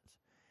Landry residence,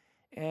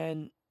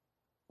 and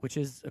which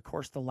is, of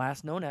course, the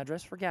last known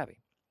address for Gabby.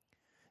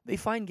 They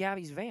find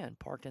Gabby's van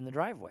parked in the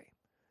driveway,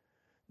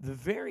 the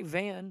very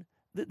van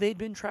that they'd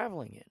been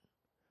traveling in,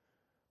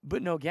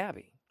 but no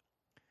Gabby.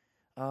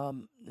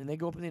 And they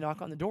go up and they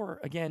knock on the door.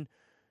 Again,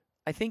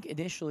 I think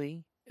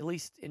initially, at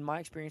least in my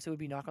experience, it would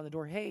be knock on the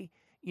door. Hey,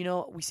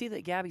 we see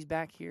that Gabby's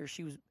back here.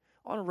 She was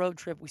on a road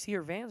trip. We see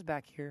her van's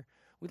back here.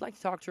 We'd like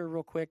to talk to her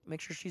real quick,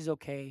 make sure she's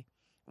okay,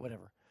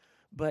 whatever.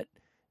 But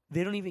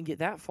they don't even get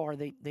that far.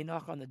 They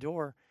knock on the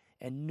door,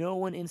 and no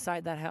one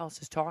inside that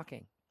house is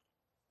talking.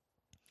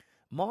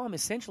 Mom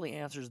essentially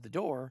answers the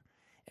door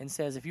and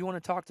says, if you want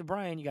to talk to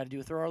Brian, you got to do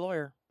it through our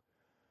lawyer.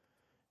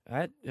 All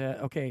right,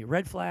 okay,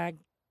 red flag,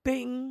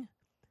 bing,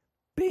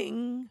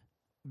 bing,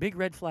 big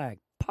red flag,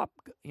 pop,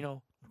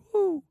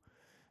 whoo.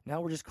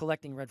 Now we're just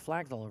collecting red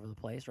flags all over the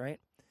place, right?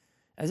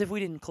 As if we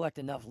didn't collect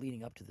enough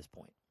leading up to this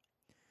point.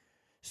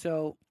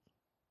 So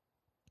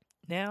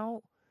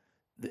now,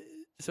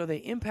 so they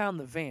impound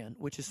the van,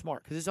 which is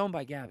smart because it's owned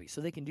by Gabby,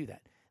 so they can do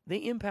that. They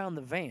impound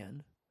the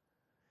van,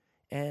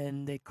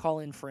 and they call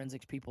in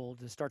forensics people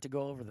to start to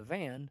go over the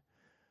van,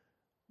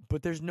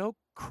 but there's no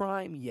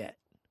crime yet,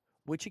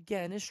 which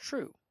again is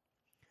true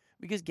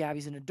because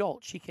Gabby's an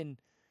adult. She can,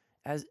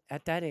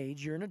 at that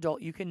age, you're an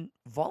adult, you can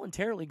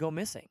voluntarily go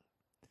missing.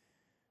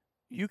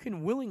 You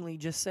can willingly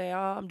just say,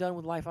 I'm done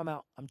with life, I'm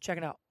out, I'm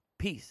checking out,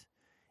 peace,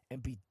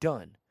 and be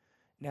done.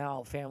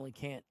 Now, family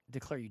can't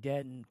declare you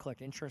dead and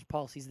collect insurance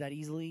policies that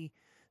easily.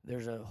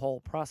 There's a whole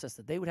process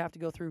that they would have to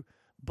go through.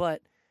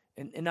 But,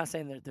 and not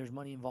saying that there's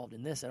money involved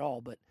in this at all,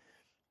 but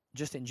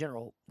just in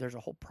general, there's a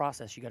whole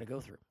process you got to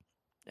go through.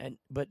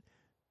 But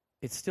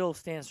it still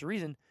stands to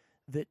reason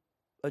that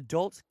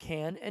adults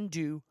can and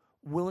do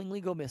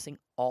willingly go missing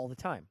all the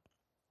time.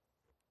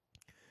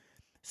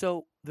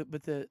 So,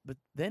 but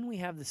then we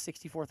have the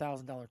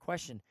 $64,000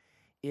 question: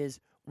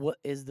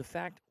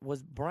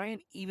 was Brian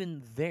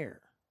even there?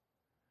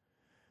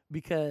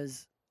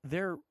 Because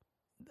there's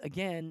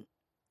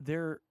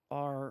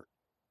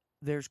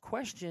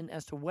question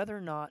as to whether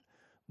or not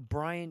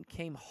Brian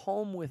came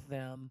home with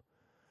them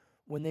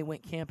when they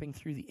went camping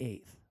through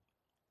the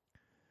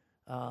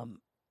 8th.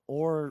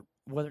 Or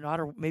whether or not,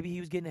 or maybe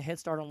he was getting a head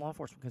start on law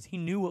enforcement because he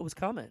knew what was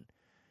coming.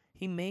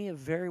 He may have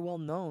very well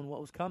known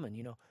what was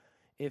coming.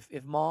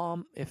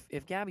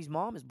 If Gabby's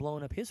mom is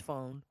blowing up his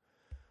phone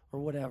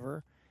or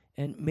whatever,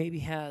 and maybe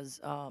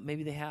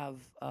maybe they have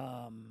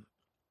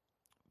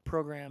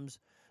programs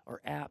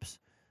or apps.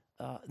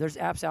 There's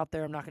apps out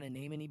there. I'm not going to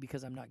name any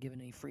because I'm not giving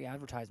any free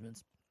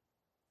advertisements.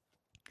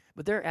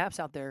 But there are apps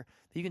out there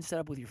that you can set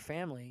up with your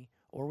family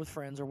or with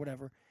friends or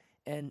whatever,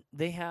 and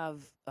they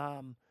have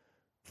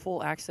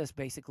full access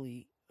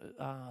basically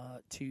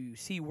to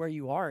see where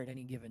you are at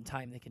any given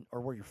time. They can,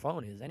 or where your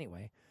phone is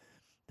anyway.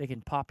 They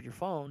can pop your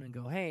phone and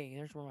go, "Hey,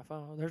 there's where my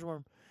phone. There's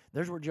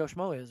where Joe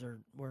Schmo is, or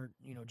where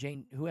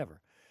Jane,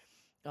 whoever."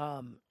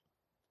 Um,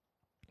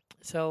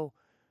 so,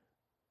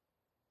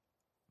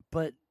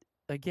 but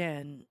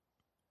again,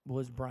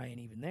 was Brian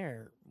even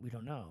there? We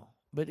don't know.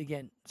 But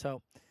again,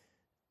 so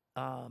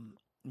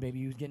maybe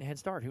he was getting a head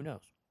start. Who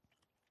knows?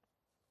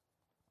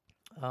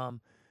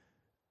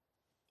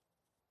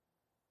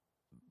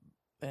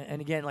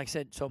 And again, like I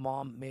said, so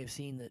mom may have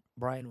seen that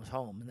Brian was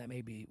home, and that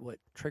may be what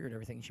triggered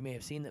everything. She may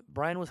have seen that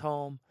Brian was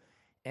home,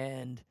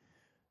 and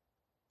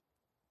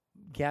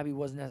Gabby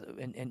wasn't,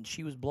 and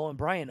she was blowing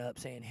Brian up,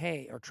 saying,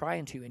 "Hey," or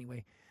trying to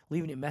anyway,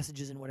 leaving him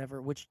messages and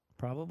whatever, which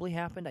probably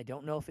happened. I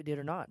don't know if it did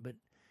or not, but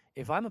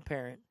if I'm a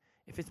parent,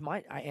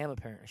 I am a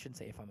parent. I shouldn't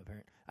say if I'm a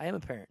parent. I am a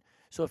parent.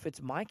 So if it's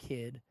my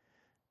kid,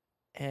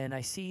 and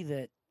I see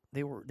that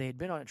they had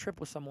been on a trip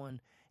with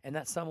someone, and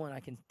that someone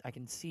I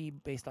can see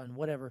based on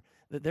whatever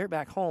that they're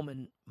back home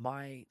and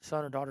my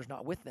son or daughter's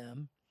not with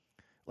them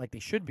like they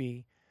should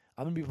be,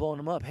 I'm gonna be blowing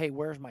them up. Hey,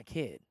 where's my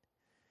kid?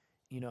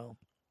 You know.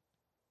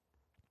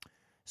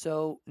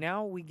 So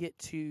now we get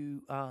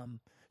to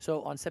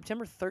so on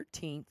September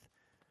 13th,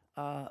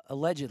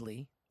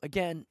 allegedly,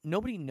 again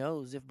nobody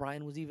knows if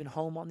Brian was even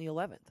home on the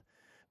 11th,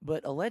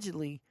 but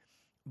allegedly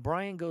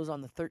Brian goes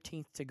on the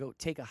 13th to go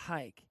take a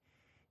hike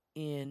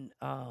in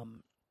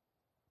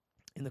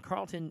the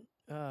Carlton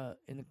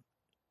in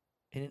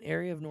an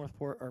area of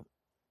Northport or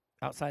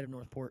outside of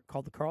Northport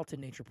called the Carlton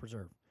Nature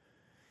Preserve.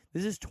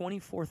 This is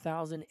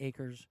 24,000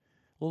 acres,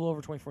 a little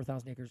over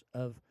 24,000 acres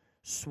of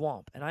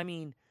swamp, and I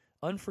mean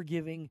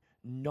unforgiving,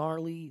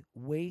 gnarly,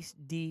 waist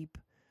deep,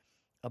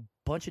 a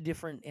bunch of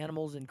different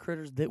animals and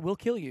critters that will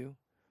kill you.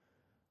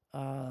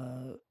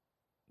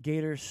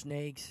 Gators,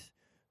 snakes,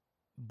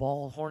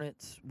 ball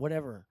hornets,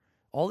 whatever.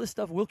 All this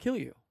stuff will kill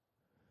you.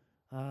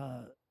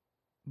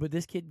 But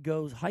this kid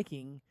goes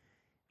hiking.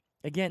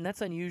 Again, that's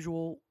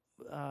unusual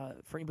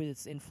for anybody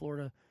that's in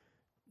Florida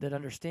that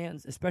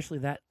understands, especially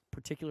that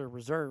particular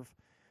reserve,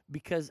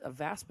 because a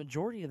vast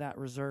majority of that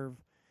reserve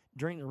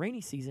during the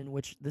rainy season,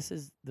 which this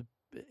is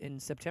in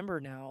September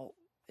now,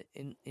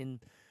 in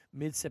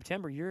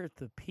mid-September, you're at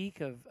the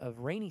peak of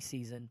rainy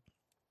season.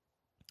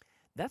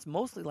 That's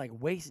mostly like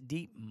waist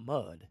deep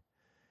mud.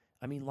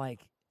 I mean,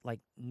 like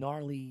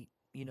gnarly,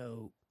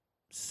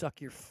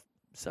 suck your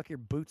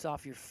boots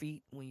off your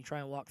feet when you try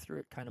and walk through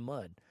it kind of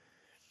mud.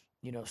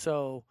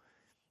 So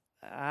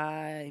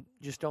I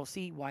just don't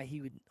see why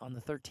he would, on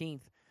the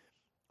 13th,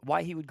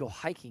 why he would go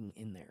hiking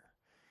in there.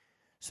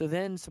 So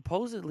then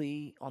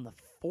supposedly on the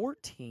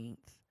 14th,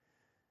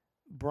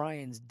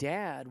 Brian's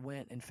dad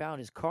went and found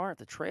his car at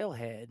the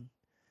trailhead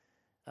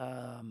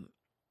of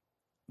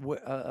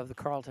the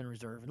Carlton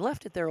Reserve and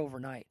left it there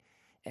overnight.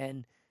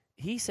 And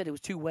he said it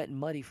was too wet and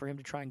muddy for him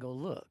to try and go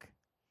look.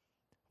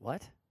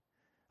 What?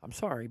 I'm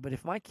sorry, but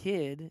if I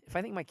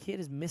think my kid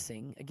is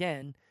missing,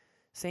 again,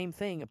 same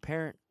thing, a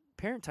parent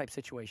type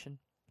situation.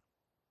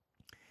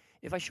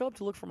 If I show up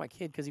to look for my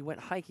kid because he went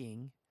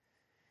hiking,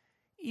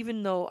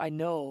 even if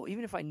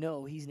I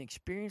know he's an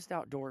experienced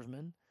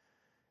outdoorsman,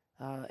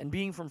 and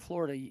being from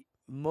Florida,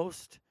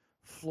 most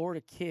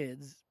Florida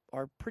kids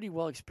are pretty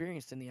well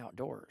experienced in the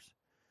outdoors,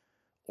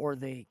 or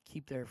they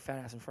keep their fat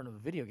ass in front of a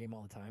video game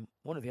all the time,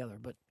 one or the other,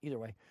 but either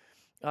way.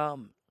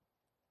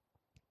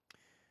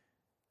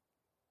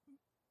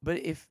 But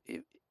if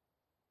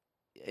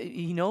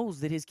he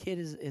knows that his kid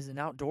is an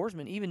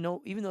outdoorsman, even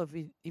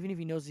if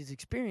he knows he's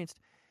experienced,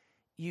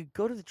 you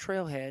go to the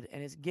trailhead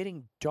and it's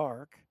getting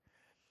dark.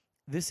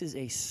 This is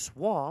a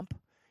swamp.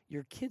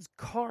 Your kid's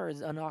car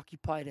is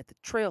unoccupied at the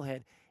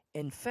trailhead.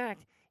 In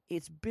fact,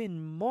 it's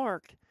been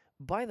marked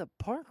by the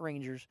park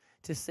rangers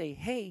to say,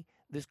 "Hey,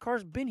 this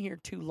car's been here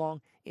too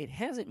long. It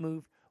hasn't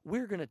moved.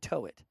 We're going to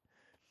tow it."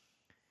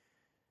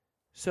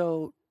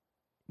 So,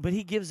 but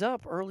he gives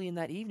up early in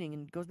that evening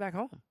and goes back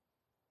home.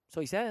 So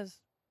he says,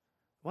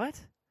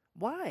 "What?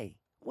 Why?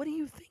 What are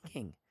you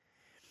thinking?"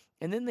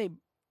 And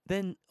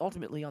then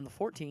ultimately on the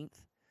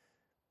 14th,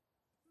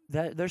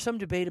 there's some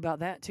debate about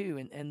that too.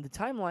 And the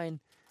timeline,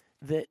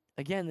 the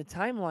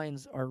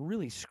timelines are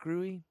really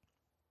screwy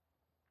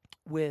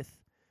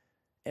with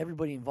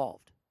everybody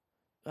involved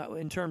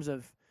in terms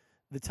of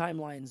the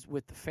timelines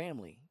with the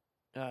family,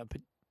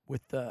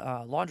 with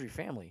the Laundrie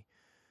family.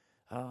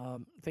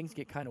 Things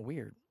get kind of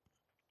weird.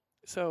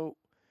 So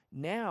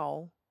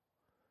now,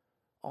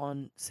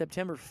 on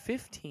September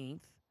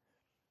 15th,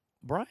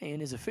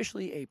 Brian is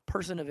officially a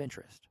person of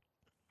interest.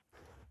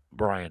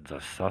 Brian's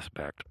a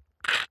suspect.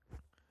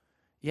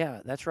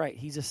 Yeah, that's right.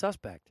 He's a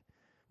suspect.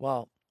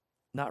 Well,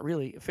 not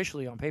really.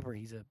 Officially on paper,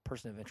 he's a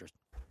person of interest.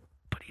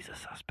 But he's a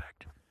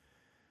suspect.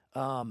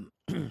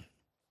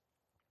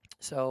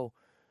 So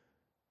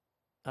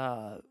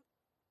Uh,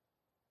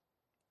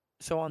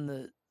 so on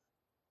the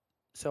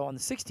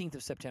 16th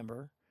of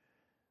September,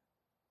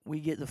 we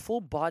get the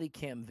full body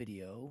cam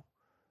video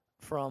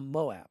from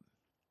Moab.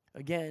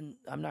 Again,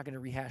 I'm not going to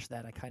rehash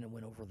that. I kind of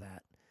went over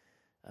that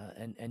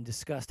and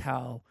discussed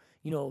how,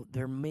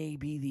 there may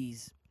be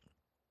these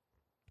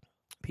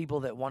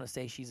people that want to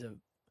say she's a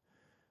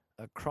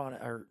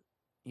chronic or,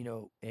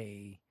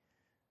 a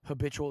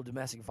habitual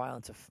domestic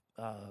violence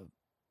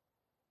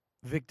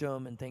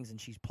victim and things, and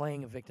she's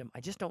playing a victim.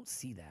 I just don't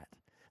see that.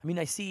 I mean,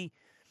 I see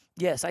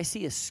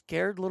a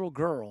scared little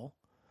girl.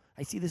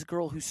 I see this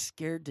girl who's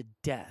scared to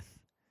death.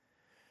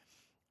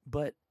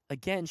 But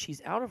again,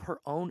 she's out of her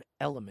own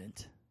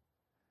element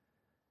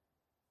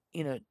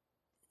in a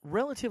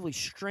relatively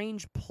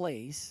strange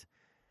place,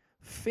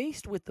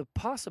 faced with the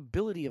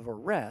possibility of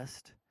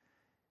arrest.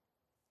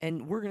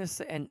 And we're going to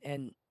say,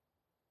 and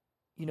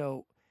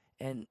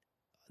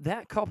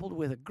that coupled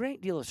with a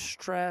great deal of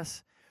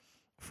stress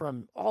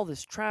from all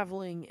this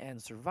traveling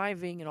and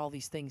surviving and all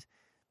these things,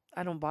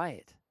 I don't buy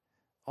it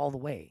all the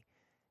way.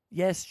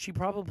 Yes, she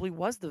probably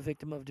was the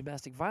victim of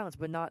domestic violence,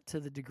 but not to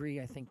the degree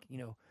I think,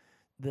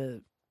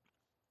 the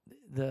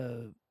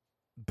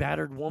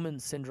battered woman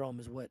syndrome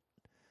is what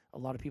a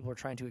lot of people are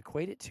trying to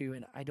equate it to,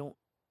 and I don't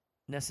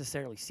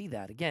necessarily see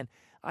that. Again,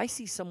 I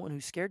see someone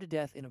who's scared to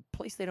death in a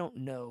place they don't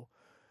know,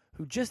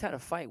 who just had a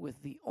fight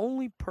with the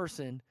only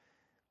person,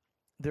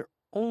 their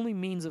only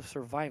means of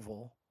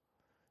survival,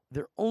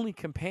 their only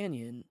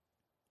companion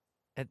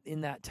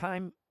in that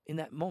time, in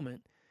that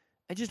moment.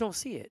 I just don't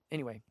see it.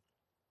 Anyway,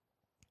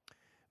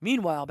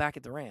 meanwhile, back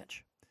at the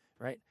ranch,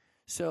 right?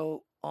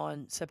 So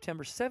on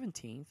September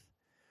 17th,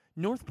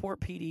 Northport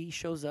PD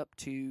shows up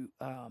to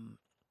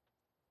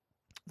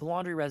the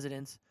Laundrie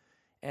residence,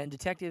 and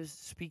detectives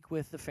speak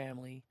with the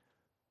family,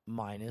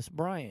 minus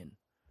Brian.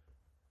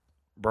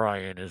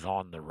 Brian is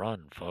on the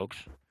run, folks.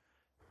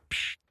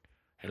 Psst.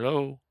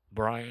 Hello,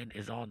 Brian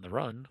is on the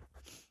run.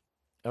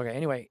 Okay,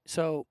 anyway,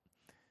 so,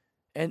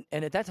 and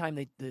at that time,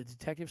 the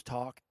detectives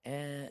talk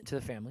to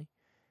the family,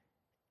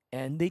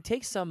 and they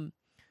take some,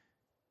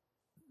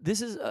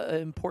 this is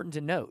important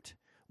to note.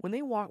 When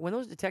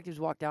those detectives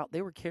walked out,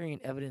 they were carrying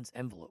evidence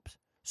envelopes.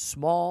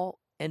 Small,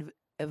 thin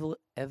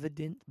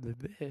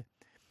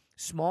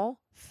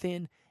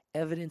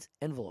evidence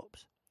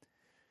envelopes.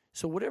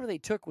 So whatever they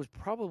took was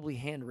probably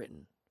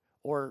handwritten,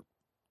 or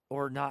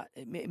not.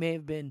 It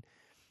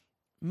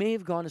may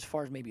have gone as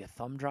far as maybe a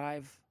thumb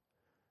drive.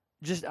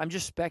 I'm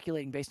just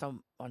speculating based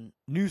on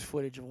news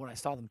footage of what I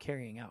saw them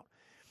carrying out.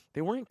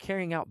 They weren't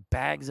carrying out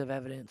bags of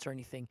evidence or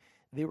anything.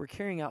 They were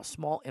carrying out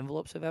small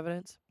envelopes of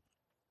evidence.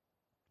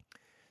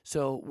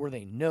 So were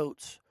they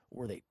notes?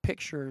 Were they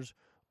pictures?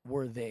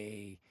 Were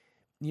they,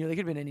 they could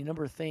have been any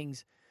number of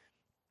things,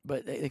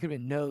 but they could have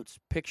been notes,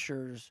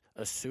 pictures,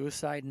 a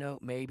suicide note,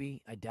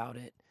 maybe. I doubt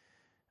it.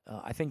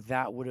 I think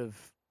that would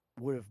have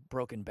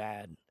broken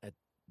bad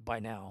by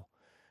now.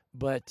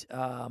 But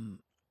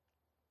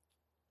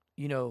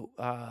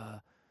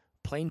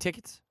plane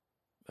tickets,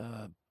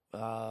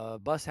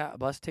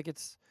 bus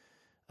tickets,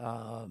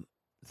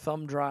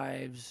 thumb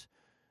drives,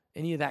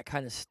 any of that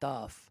kind of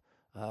stuff,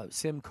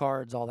 SIM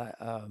cards, all that,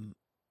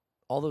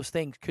 all those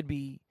things could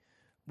be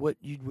what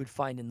you would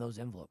find in those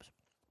envelopes.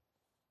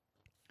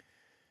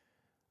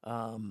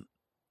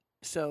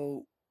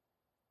 So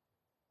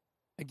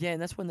again,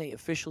 that's when they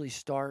officially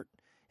start,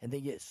 and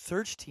they get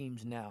search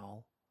teams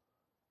now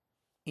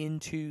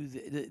into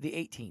the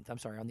 18th. I'm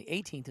sorry, on the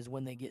 18th is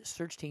when they get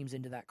search teams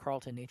into that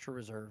Carlton Nature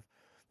Reserve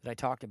that I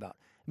talked about.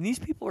 And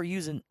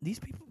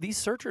these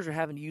searchers are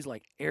having to use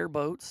like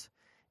airboats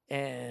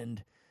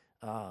and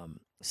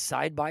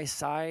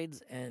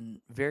side-by-sides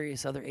and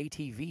various other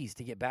ATVs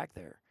to get back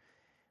there.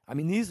 I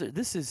mean,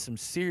 this is some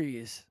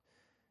serious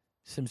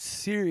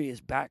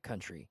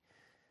backcountry.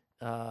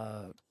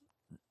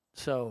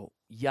 So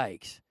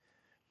yikes.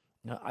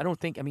 No, I don't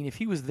think. I mean, if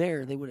he was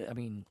there, they would. I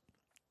mean,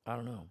 I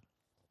don't know.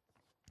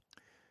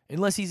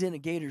 Unless he's in a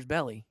gator's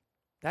belly,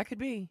 that could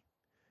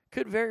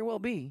very well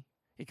be.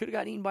 He could have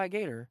got eaten by a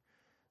gator.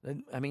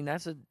 I mean,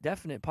 that's a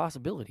definite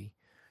possibility.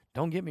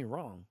 Don't get me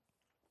wrong.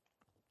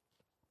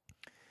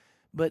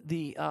 But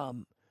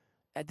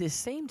at the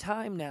same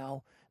time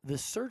now, the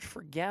search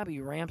for Gabby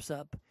ramps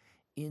up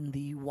in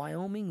the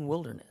Wyoming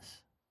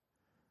wilderness,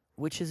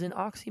 which is an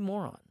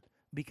oxymoron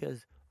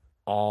because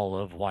all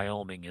of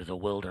Wyoming is a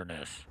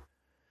wilderness.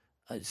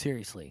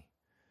 Seriously,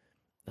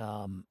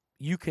 Wyoming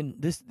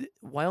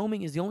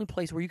is the only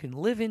place where you can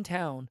live in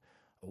town,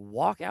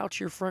 walk out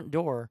your front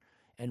door,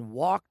 and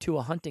walk to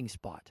a hunting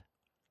spot.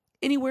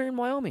 Anywhere in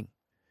Wyoming.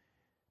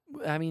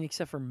 I mean,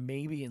 except for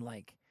maybe in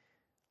like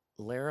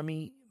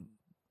Laramie,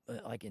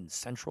 like in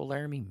central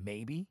Laramie,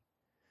 maybe.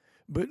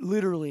 But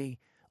literally,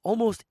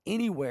 almost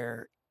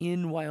anywhere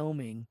in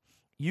Wyoming,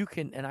 you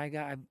can, and I've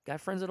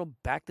got friends that'll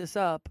back this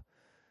up,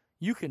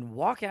 you can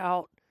walk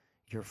out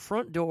your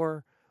front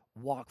door,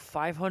 walk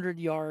 500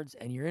 yards,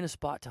 and you're in a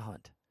spot to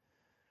hunt.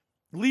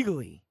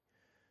 Legally,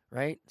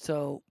 right?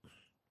 So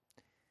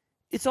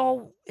it's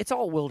all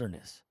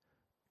wilderness.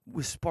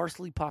 with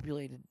sparsely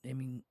populated,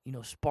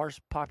 sparse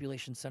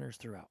population centers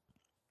throughout.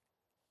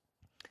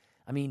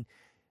 I mean,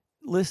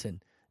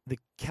 listen, the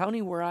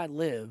county where I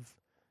live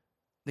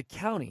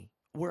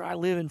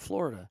in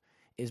Florida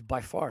is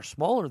by far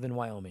smaller than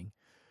Wyoming,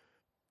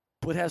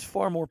 but has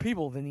far more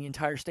people than the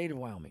entire state of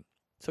Wyoming.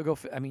 So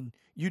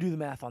you do the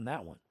math on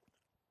that one.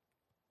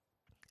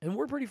 And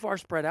we're pretty far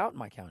spread out in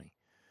my county.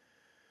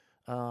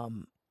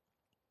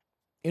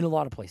 In a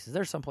lot of places.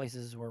 There's some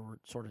places where we're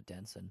sort of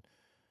dense, and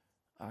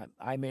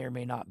I may or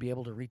may not be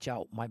able to reach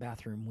out my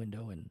bathroom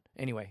window. And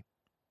anyway,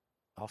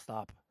 I'll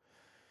stop.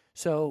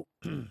 So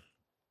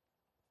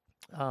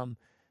on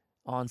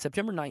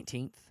September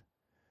 19th,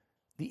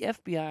 the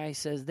FBI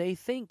says they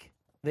think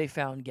they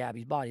found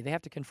Gabby's body. They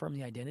have to confirm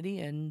the identity,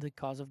 and the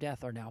cause of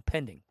death are now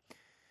pending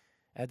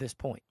at this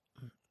point.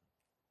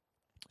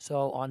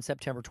 So on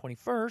September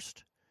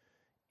 21st,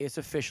 it's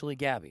officially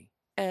Gabby,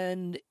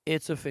 and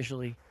it's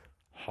officially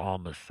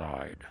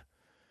homicide.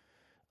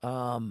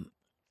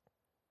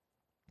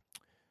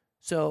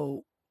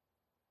 So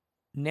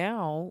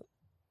now,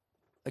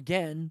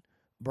 again,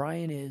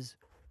 Brian is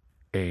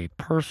a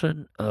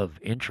person of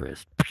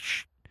interest.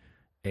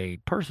 A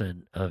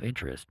person of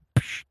interest.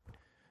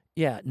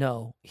 Yeah,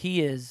 no,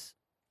 he is,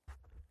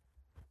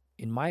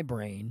 in my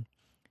brain,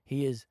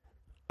 he is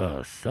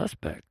a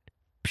suspect.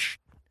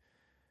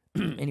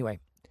 Anyway,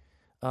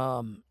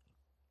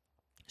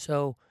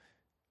 so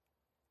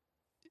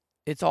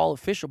it's all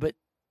official, but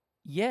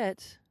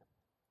yet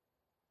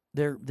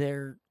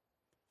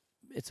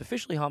it's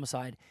officially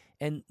homicide,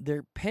 and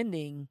they're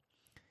pending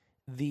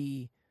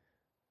the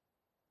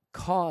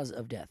cause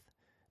of death.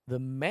 The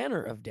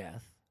manner of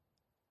death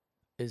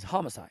is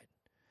homicide.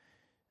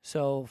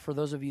 So for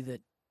those of you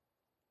that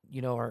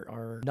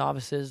are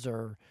novices,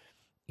 or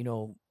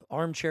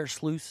armchair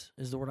sleuths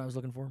is the word I was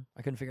looking for.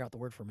 I couldn't figure out the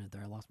word for a minute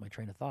there. I lost my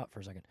train of thought for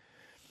a second.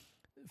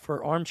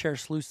 For armchair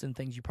sleuths and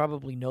things, you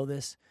probably know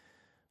this.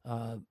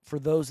 For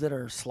those that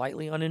are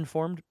slightly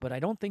uninformed, but I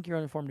don't think you're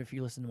uninformed if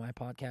you listen to my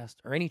podcast,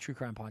 or any true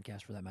crime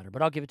podcast for that matter,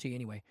 but I'll give it to you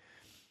anyway.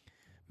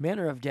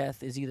 Manner of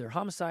death is either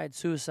homicide,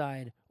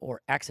 suicide,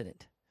 or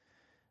accident.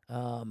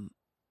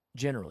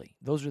 Generally,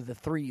 those are the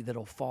three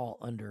that'll fall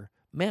under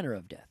manner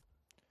of death.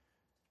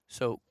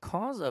 So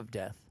cause of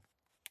death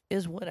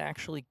is what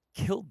actually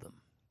killed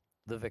them,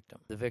 the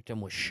victim. The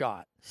victim was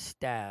shot,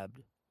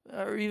 stabbed,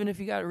 or even if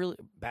you got really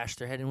bashed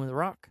their head in with a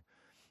rock,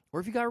 or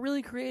if you got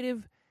really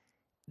creative,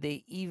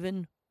 they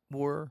even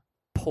were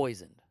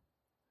poisoned.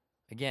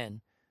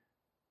 Again,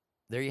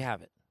 there you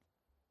have it.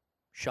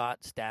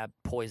 Shot, stabbed,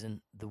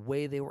 poisoned, the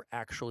way they were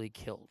actually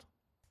killed.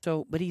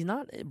 So, but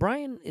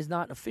Brian is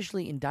not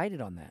officially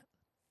indicted on that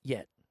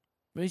yet.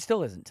 He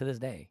still isn't to this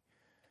day.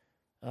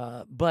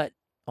 But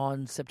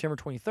on September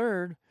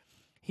 23rd,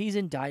 he's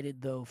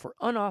indicted, though, for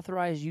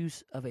unauthorized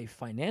use of a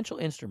financial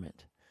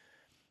instrument.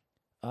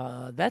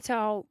 That's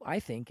how I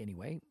think,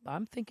 anyway.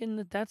 I'm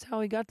thinking that's how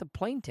he got the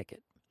plane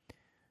ticket.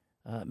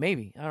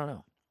 Maybe, I don't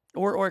know.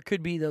 Or it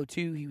could be, though,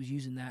 too, he was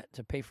using that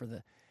to pay for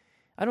the...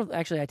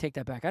 I take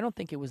that back. I don't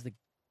think it was the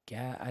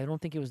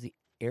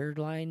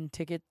airline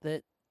ticket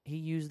that he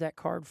used that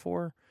card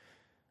for.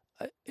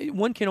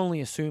 One can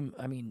only assume,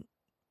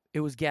 it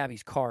was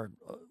Gabby's card.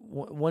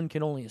 One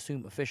can only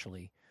assume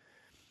officially.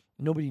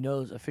 Nobody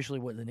knows officially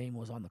what the name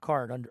was on the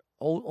card,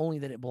 only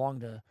that it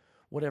belonged to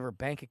whatever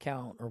bank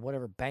account or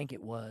whatever bank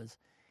it was,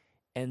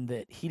 and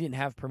that he didn't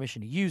have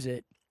permission to use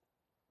it,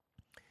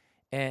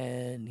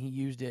 and he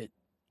used it,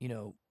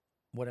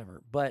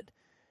 whatever. But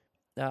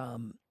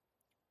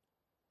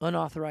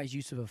unauthorized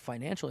use of a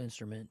financial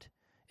instrument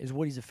is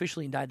what he's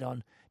officially indicted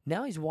on.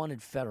 Now he's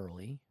wanted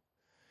federally.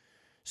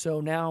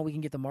 So now we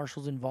can get the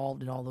marshals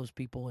involved and all those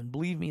people. And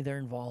believe me, they're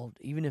involved,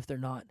 even if they're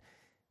not.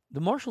 The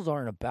marshals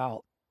aren't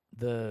about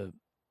the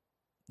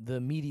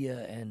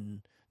media and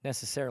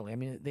necessarily.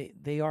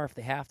 They are if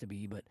they have to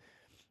be. But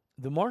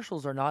the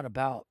marshals are not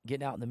about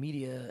getting out in the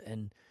media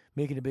and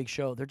making a big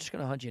show. They're just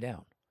going to hunt you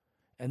down.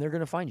 And they're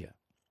going to find you.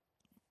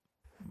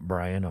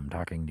 Brian, I'm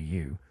talking to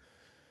you.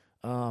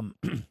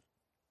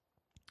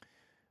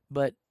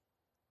 But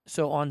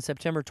so on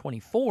September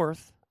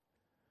 24th,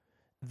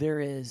 there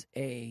is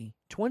a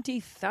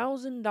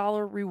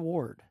 $20,000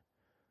 reward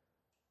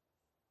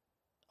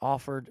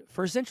offered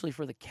for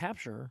the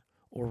capture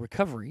or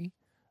recovery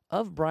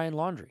of Brian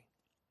Laundrie.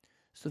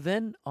 So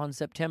then on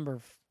September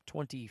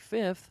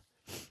 25th,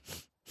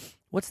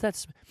 what's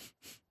that?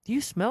 Do you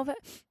smell that?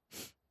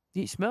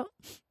 Do you smell?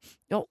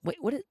 Oh, wait,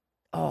 what is?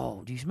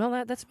 Oh, do you smell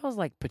that? That smells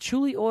like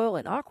patchouli oil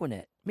and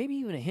Aquanet. Maybe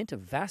even a hint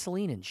of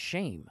Vaseline and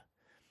shame.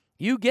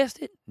 You guessed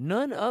it,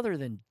 none other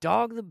than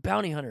Dog the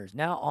Bounty Hunter is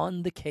now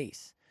on the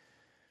case.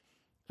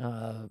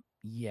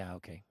 Yeah,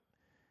 okay.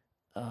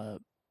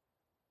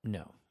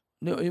 No.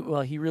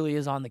 Well, he really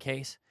is on the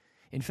case.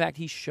 In fact,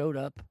 he showed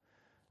up.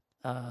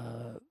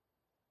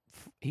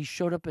 He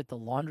showed up at the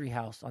Laundrie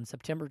House on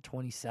September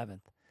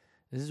 27th.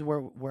 This is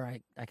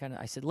where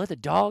I said, let the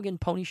dog and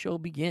pony show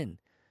begin.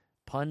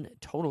 Pun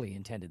totally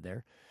intended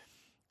there.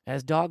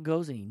 As Dog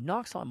goes and he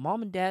knocks on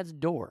Mom and Dad's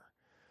door,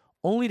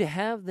 only to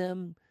have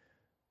them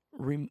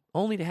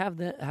only to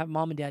have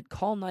mom and dad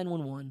call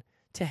 911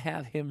 to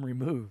have him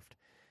removed.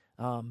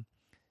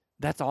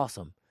 That's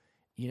awesome.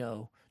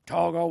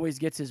 Dog always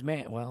gets his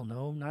man. Well,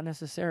 no, not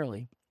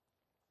necessarily.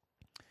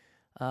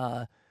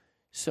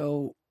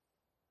 So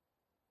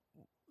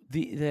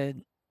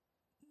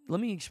let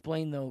me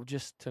explain, though,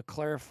 just to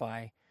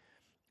clarify,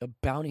 a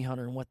bounty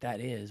hunter and what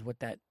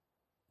that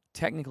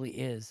technically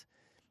is,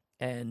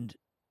 and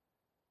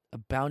a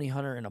bounty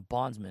hunter and a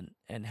bondsman,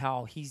 and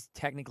how he's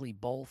technically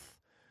both,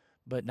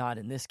 but not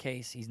in this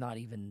case. He's not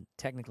even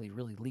technically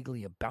really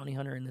legally a bounty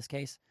hunter in this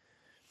case.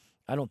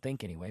 I don't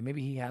think, anyway.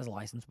 Maybe he has a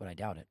license, but I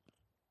doubt it.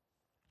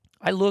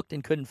 I looked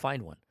and couldn't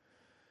find one.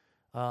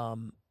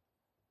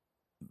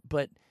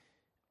 But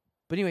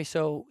anyway,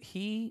 so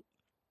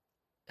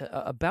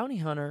a bounty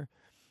hunter.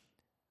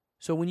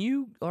 So when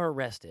you are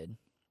arrested,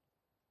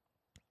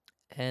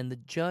 and the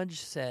judge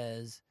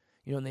says,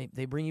 and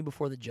they bring you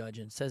before the judge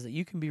and says that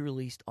you can be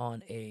released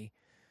on a,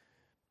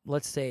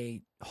 let's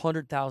say,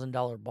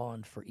 $100,000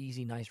 bond for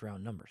easy, nice,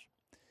 round numbers.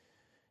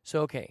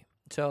 So, okay.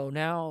 So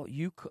now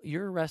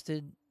you're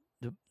arrested.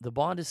 The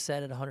bond is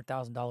set at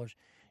 $100,000.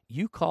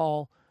 You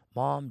call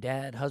mom,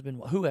 dad,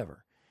 husband,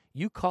 whoever.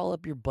 You call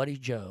up your buddy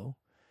Joe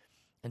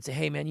and say,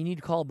 hey, man, you need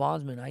to call a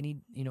bondsman. I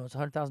need, it's a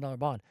 $100,000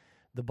 bond.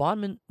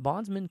 The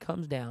bondsman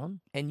comes down,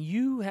 and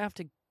you have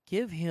to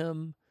give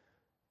him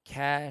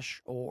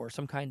cash or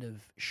some kind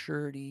of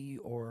surety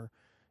or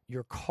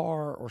your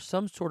car or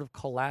some sort of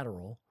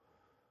collateral.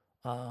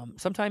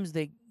 Sometimes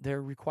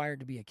they're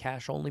required to be a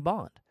cash-only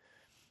bond.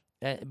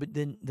 But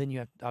then you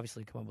have to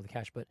obviously come up with the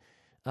cash. But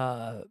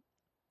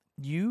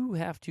you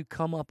have to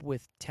come up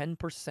with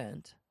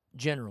 10%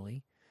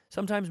 generally.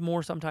 Sometimes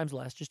more, sometimes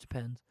less. Just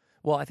depends.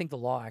 Well, I think the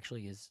law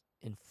actually is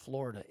in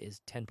Florida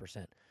is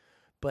 10%.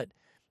 But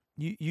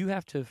you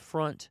have to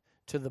front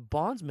to the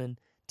bondsman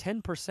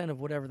 10%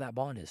 of whatever that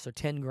bond is. So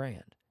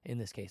 $10,000 in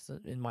this case,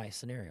 in my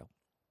scenario.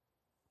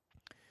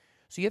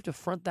 So you have to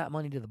front that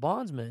money to the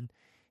bondsman.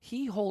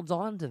 He holds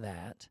on to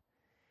that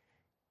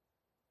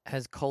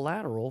as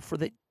collateral for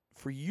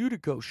you to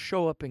go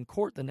show up in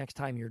court the next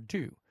time you're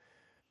due.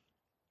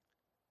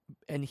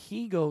 And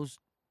he goes,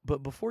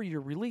 but before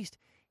you're released,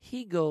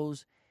 he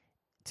goes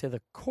to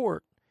the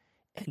court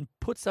and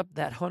puts up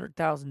that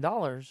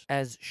 $100,000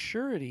 as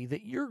surety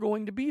that you're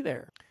going to be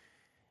there.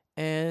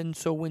 And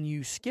so when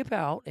you skip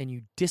out and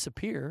you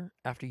disappear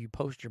after you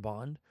post your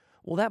bond,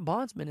 well, that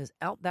bondsman is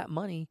out that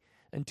money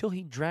until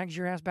he drags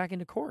your ass back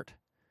into court.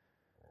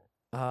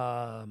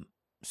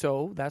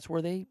 So that's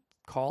where they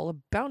call a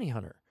bounty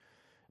hunter,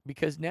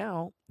 because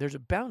now there's a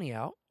bounty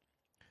out,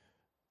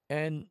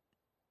 and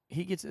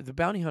he gets the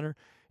bounty hunter.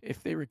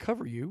 If they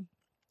recover you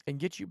and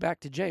get you back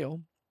to jail,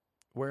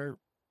 where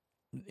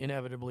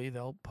inevitably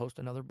they'll post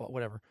another,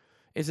 whatever.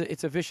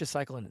 It's a vicious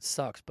cycle, and it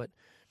sucks. But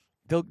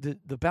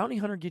the bounty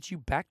hunter gets you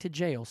back to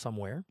jail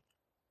somewhere,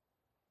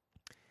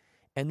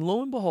 and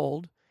lo and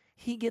behold,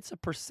 he gets a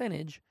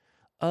percentage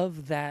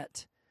of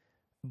that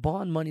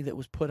bond money that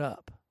was put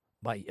up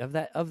of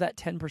that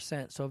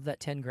 10%. So of that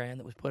 $10,000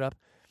 that was put up,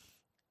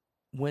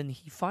 when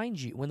he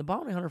finds you, when the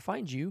bounty hunter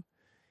finds you,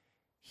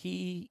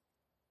 he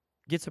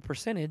gets a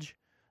percentage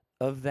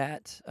of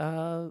that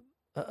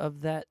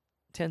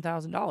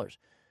 $10,000.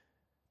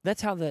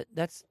 That's how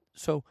that's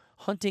so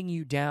hunting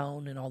you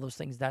down and all those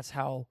things. That's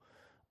how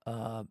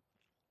a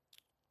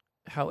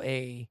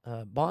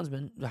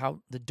bondsman, how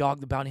the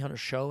Dog the Bounty Hunter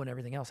show and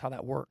everything else, how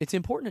that works. It's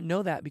important to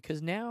know that,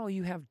 because now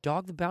you have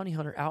Dog the Bounty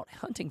Hunter out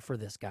hunting for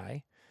this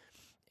guy,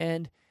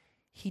 and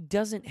he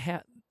doesn't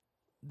have.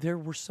 There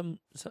were some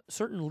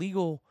certain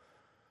legal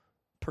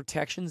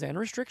protections and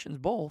restrictions,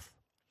 both.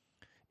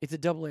 It's a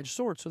double-edged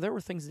sword. So there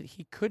were things that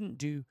he couldn't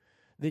do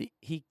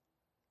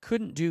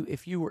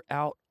if you were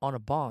out on a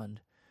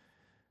bond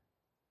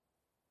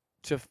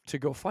to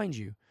go find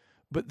you.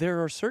 But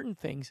there are certain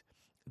things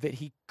that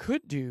he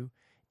could do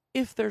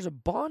if there's a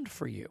bond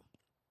for you.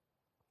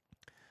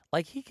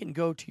 Like, he can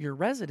go to your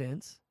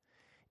residence,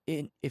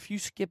 and if you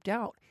skipped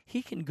out,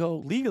 he can go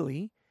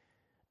legally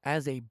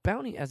as a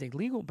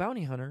legal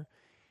bounty hunter.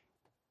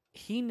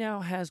 He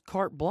now has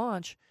carte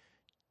blanche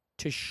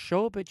to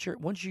show up at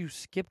once you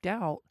skipped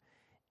out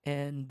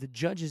and the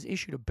judge has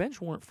issued a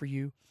bench warrant for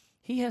you.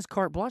 He has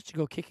carte blanche to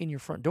go kick in your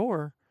front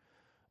door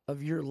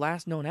of your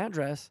last known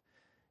address,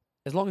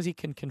 as long as he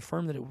can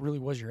confirm that it really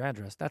was your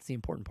address. That's the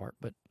important part,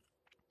 but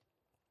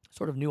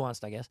sort of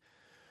nuanced, I guess.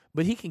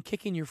 But he can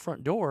kick in your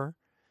front door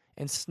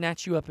and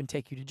snatch you up and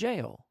take you to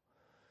jail.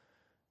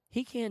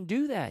 He can't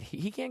do that.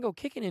 He can't go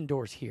kicking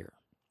indoors here.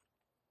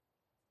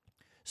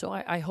 So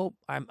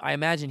I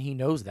imagine he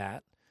knows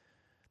that,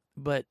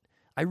 but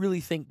I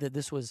really think that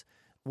this was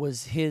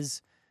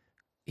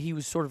he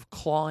was sort of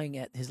clawing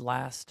at his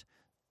last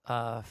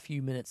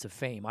few minutes of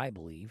fame, I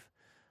believe.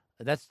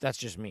 That's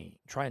just me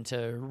trying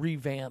to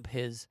revamp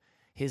his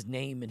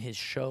name and his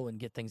show and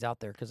get things out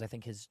there, because I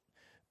think his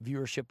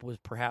viewership was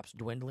perhaps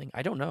dwindling.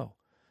 I don't know.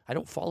 I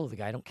don't follow the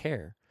guy. I don't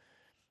care.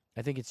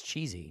 I think it's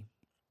cheesy.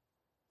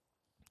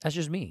 That's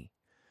just me.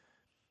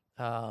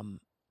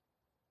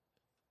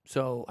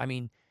 So, I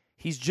mean,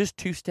 he's just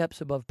 2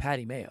 steps above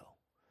Patty Mayo.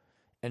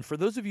 And for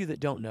those of you that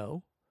don't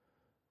know,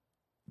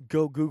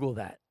 go Google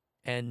that,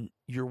 and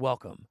you're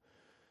welcome.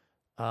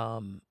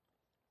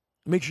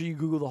 Make sure you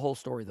Google the whole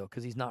story, though,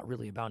 because he's not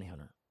really a bounty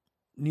hunter.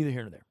 Neither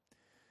here nor there.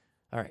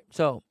 All right,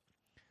 so,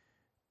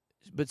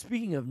 but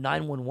speaking of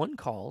 911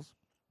 calls,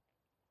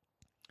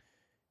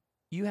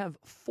 you have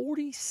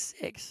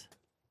 46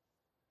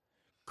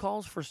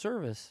 calls for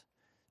service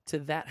to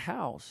that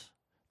house,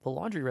 the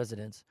laundry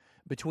residence,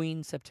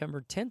 between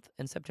September 10th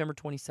and September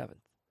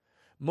 27th,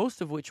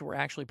 most of which were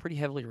actually pretty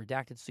heavily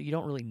redacted, so you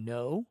don't really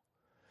know.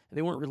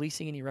 They weren't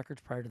releasing any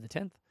records prior to the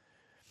 10th,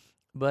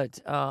 but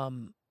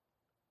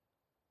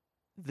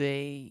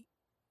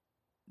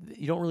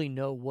you don't really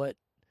know what.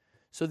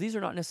 So these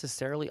are not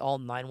necessarily all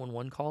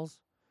 911 calls.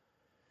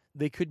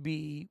 They could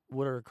be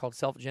what are called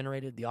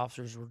self-generated. The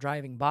officers were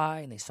driving by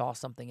and they saw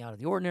something out of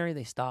the ordinary.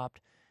 They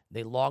stopped.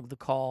 They logged the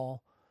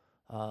call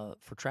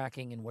for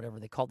tracking and whatever.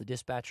 They called the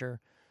dispatcher.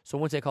 So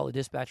once they call the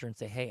dispatcher and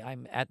say, hey,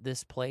 I'm at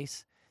this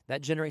place,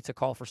 that generates a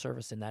call for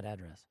service in that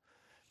address.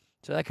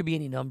 So that could be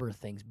any number of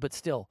things. But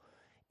still,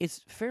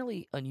 it's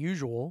fairly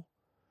unusual.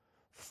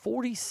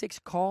 46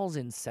 calls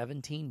in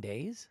 17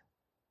 days?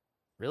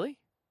 Really?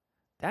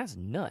 That's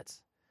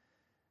nuts.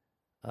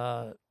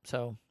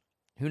 So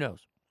who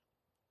knows?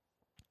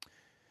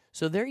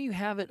 So there you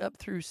have it up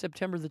through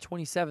September the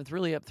 27th,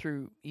 really up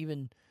through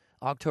even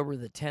October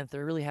the 10th.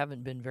 There really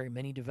haven't been very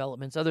many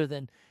developments other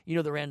than,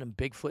 the random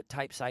Bigfoot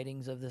type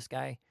sightings of this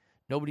guy.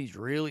 Nobody's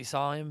really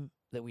saw him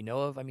that we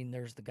know of. I mean,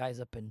 there's the guys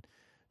up in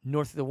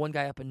the one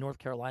guy up in North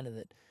Carolina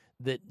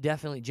that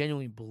definitely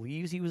genuinely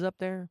believes he was up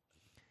there,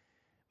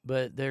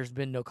 but there's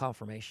been no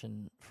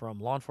confirmation from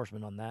law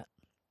enforcement on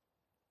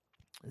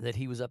that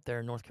he was up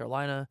there in North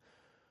Carolina.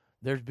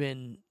 There's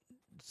been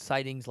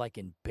sightings like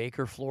in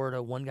Baker,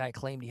 Florida. One guy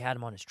claimed he had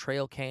him on his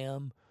trail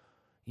cam,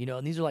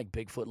 and these are like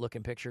Bigfoot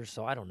looking pictures,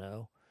 so I don't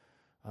know.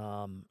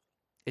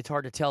 It's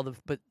hard to tell,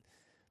 but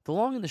the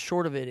long and the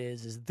short of it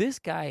is this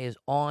guy is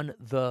on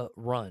the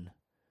run.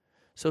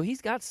 So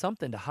he's got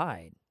something to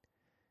hide.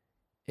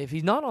 If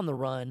he's not on the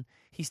run,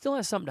 he still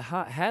has something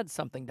had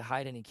something to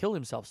hide, and he killed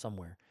himself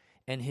somewhere,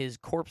 and his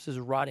corpse is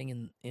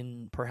rotting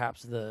in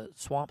perhaps the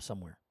swamp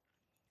somewhere.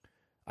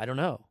 I don't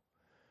know,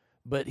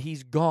 but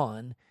he's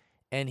gone,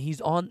 and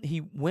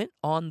he went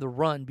on the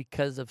run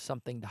because of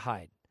something to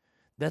hide.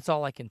 That's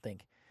all I can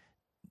think.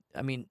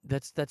 I mean,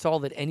 that's all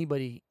that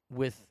anybody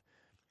with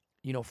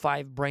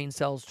 5 brain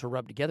cells to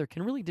rub together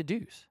can really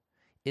deduce,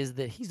 is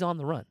that he's on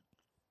the run.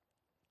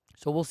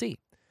 So we'll see.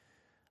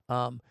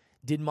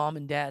 Did mom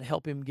and dad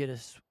help him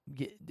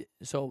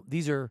so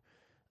these are,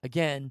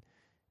 again,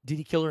 did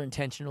he kill her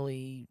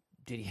intentionally?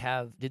 Did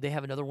they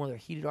have another one of their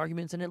heated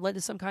arguments and it led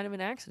to some kind of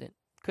an accident?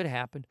 Could have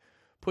happened.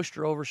 Pushed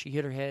her over, she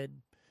hit her head,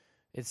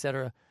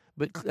 etc.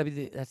 But I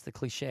mean, that's the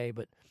cliche.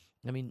 But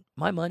I mean,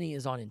 my money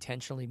is on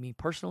intentionally. Me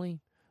personally,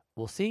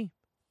 we'll see.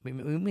 We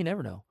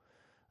never know.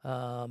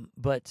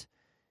 But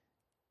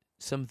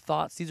some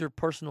thoughts. These are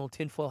personal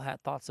tinfoil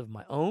hat thoughts of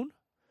my own.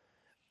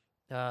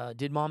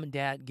 Did mom and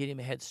dad get him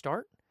a head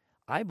start?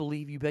 I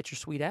believe you bet your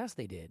sweet ass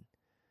they did.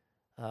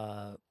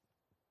 Again,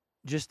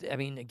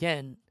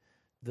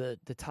 the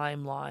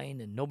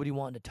timeline and nobody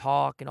wanting to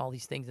talk and all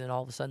these things, and then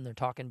all of a sudden they're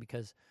talking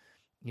because,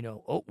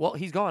 oh, well,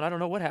 he's gone. I don't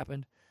know what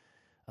happened.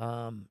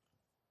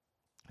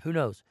 Who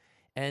knows?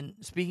 And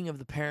speaking of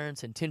the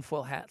parents and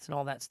tinfoil hats and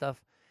all that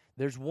stuff,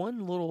 there's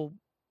one little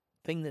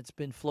thing that's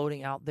been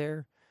floating out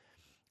there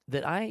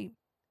that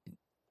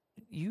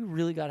you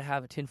really got to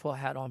have a tinfoil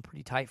hat on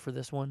pretty tight for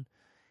this one.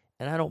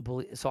 And I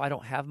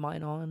don't have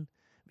mine on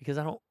because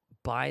I don't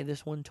buy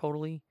this one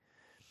totally.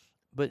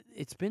 But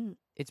it's been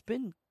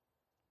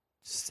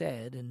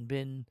said and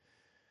been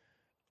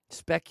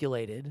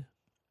speculated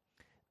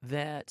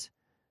that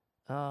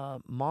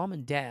mom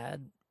and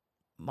dad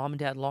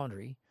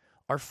laundry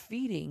are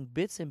feeding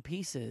bits and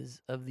pieces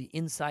of the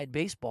inside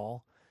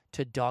baseball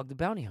to Dog the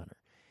Bounty Hunter.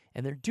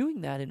 And they're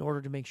doing that in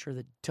order to make sure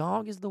that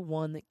Dog is the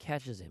one that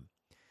catches him.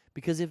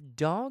 Because if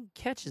Dog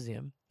catches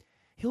him,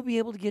 he'll be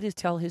able to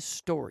tell his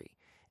story.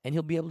 And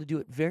he'll be able to do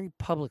it very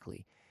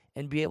publicly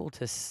and be able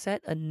to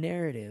set a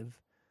narrative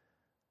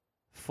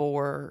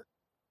for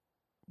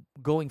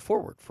going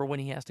forward, for when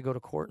he has to go to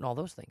court and all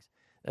those things.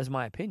 That's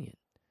my opinion.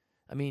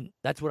 I mean,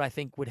 that's what I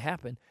think would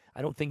happen.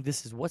 I don't think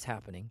this is what's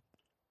happening,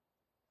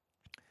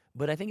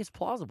 but I think it's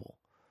plausible.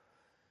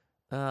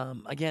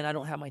 Again, I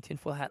don't have my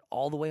tinfoil hat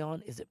all the way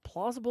on. Is it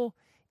plausible?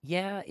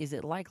 Yeah. Is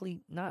it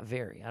likely? Not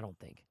very, I don't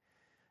think.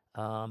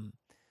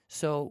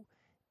 So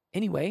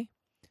anyway,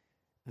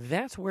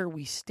 that's where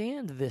we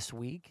stand this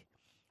week.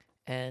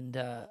 And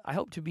I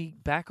hope to be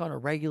back on a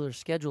regular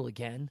schedule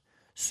again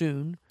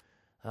soon.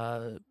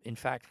 In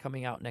fact,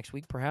 coming out next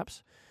week,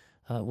 perhaps.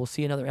 We'll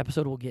see another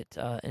episode. We'll get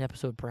an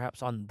episode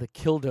perhaps on the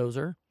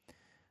Killdozer.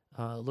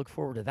 Look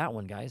forward to that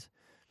one, guys.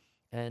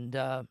 And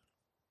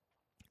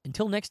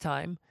until next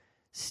time,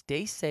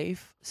 stay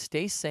safe,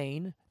 stay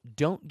sane,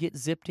 don't get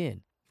zipped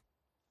in.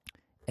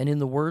 And in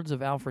the words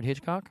of Alfred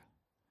Hitchcock,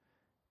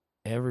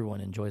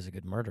 everyone enjoys a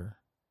good murder,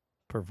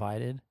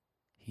 provided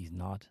he's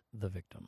not the victim.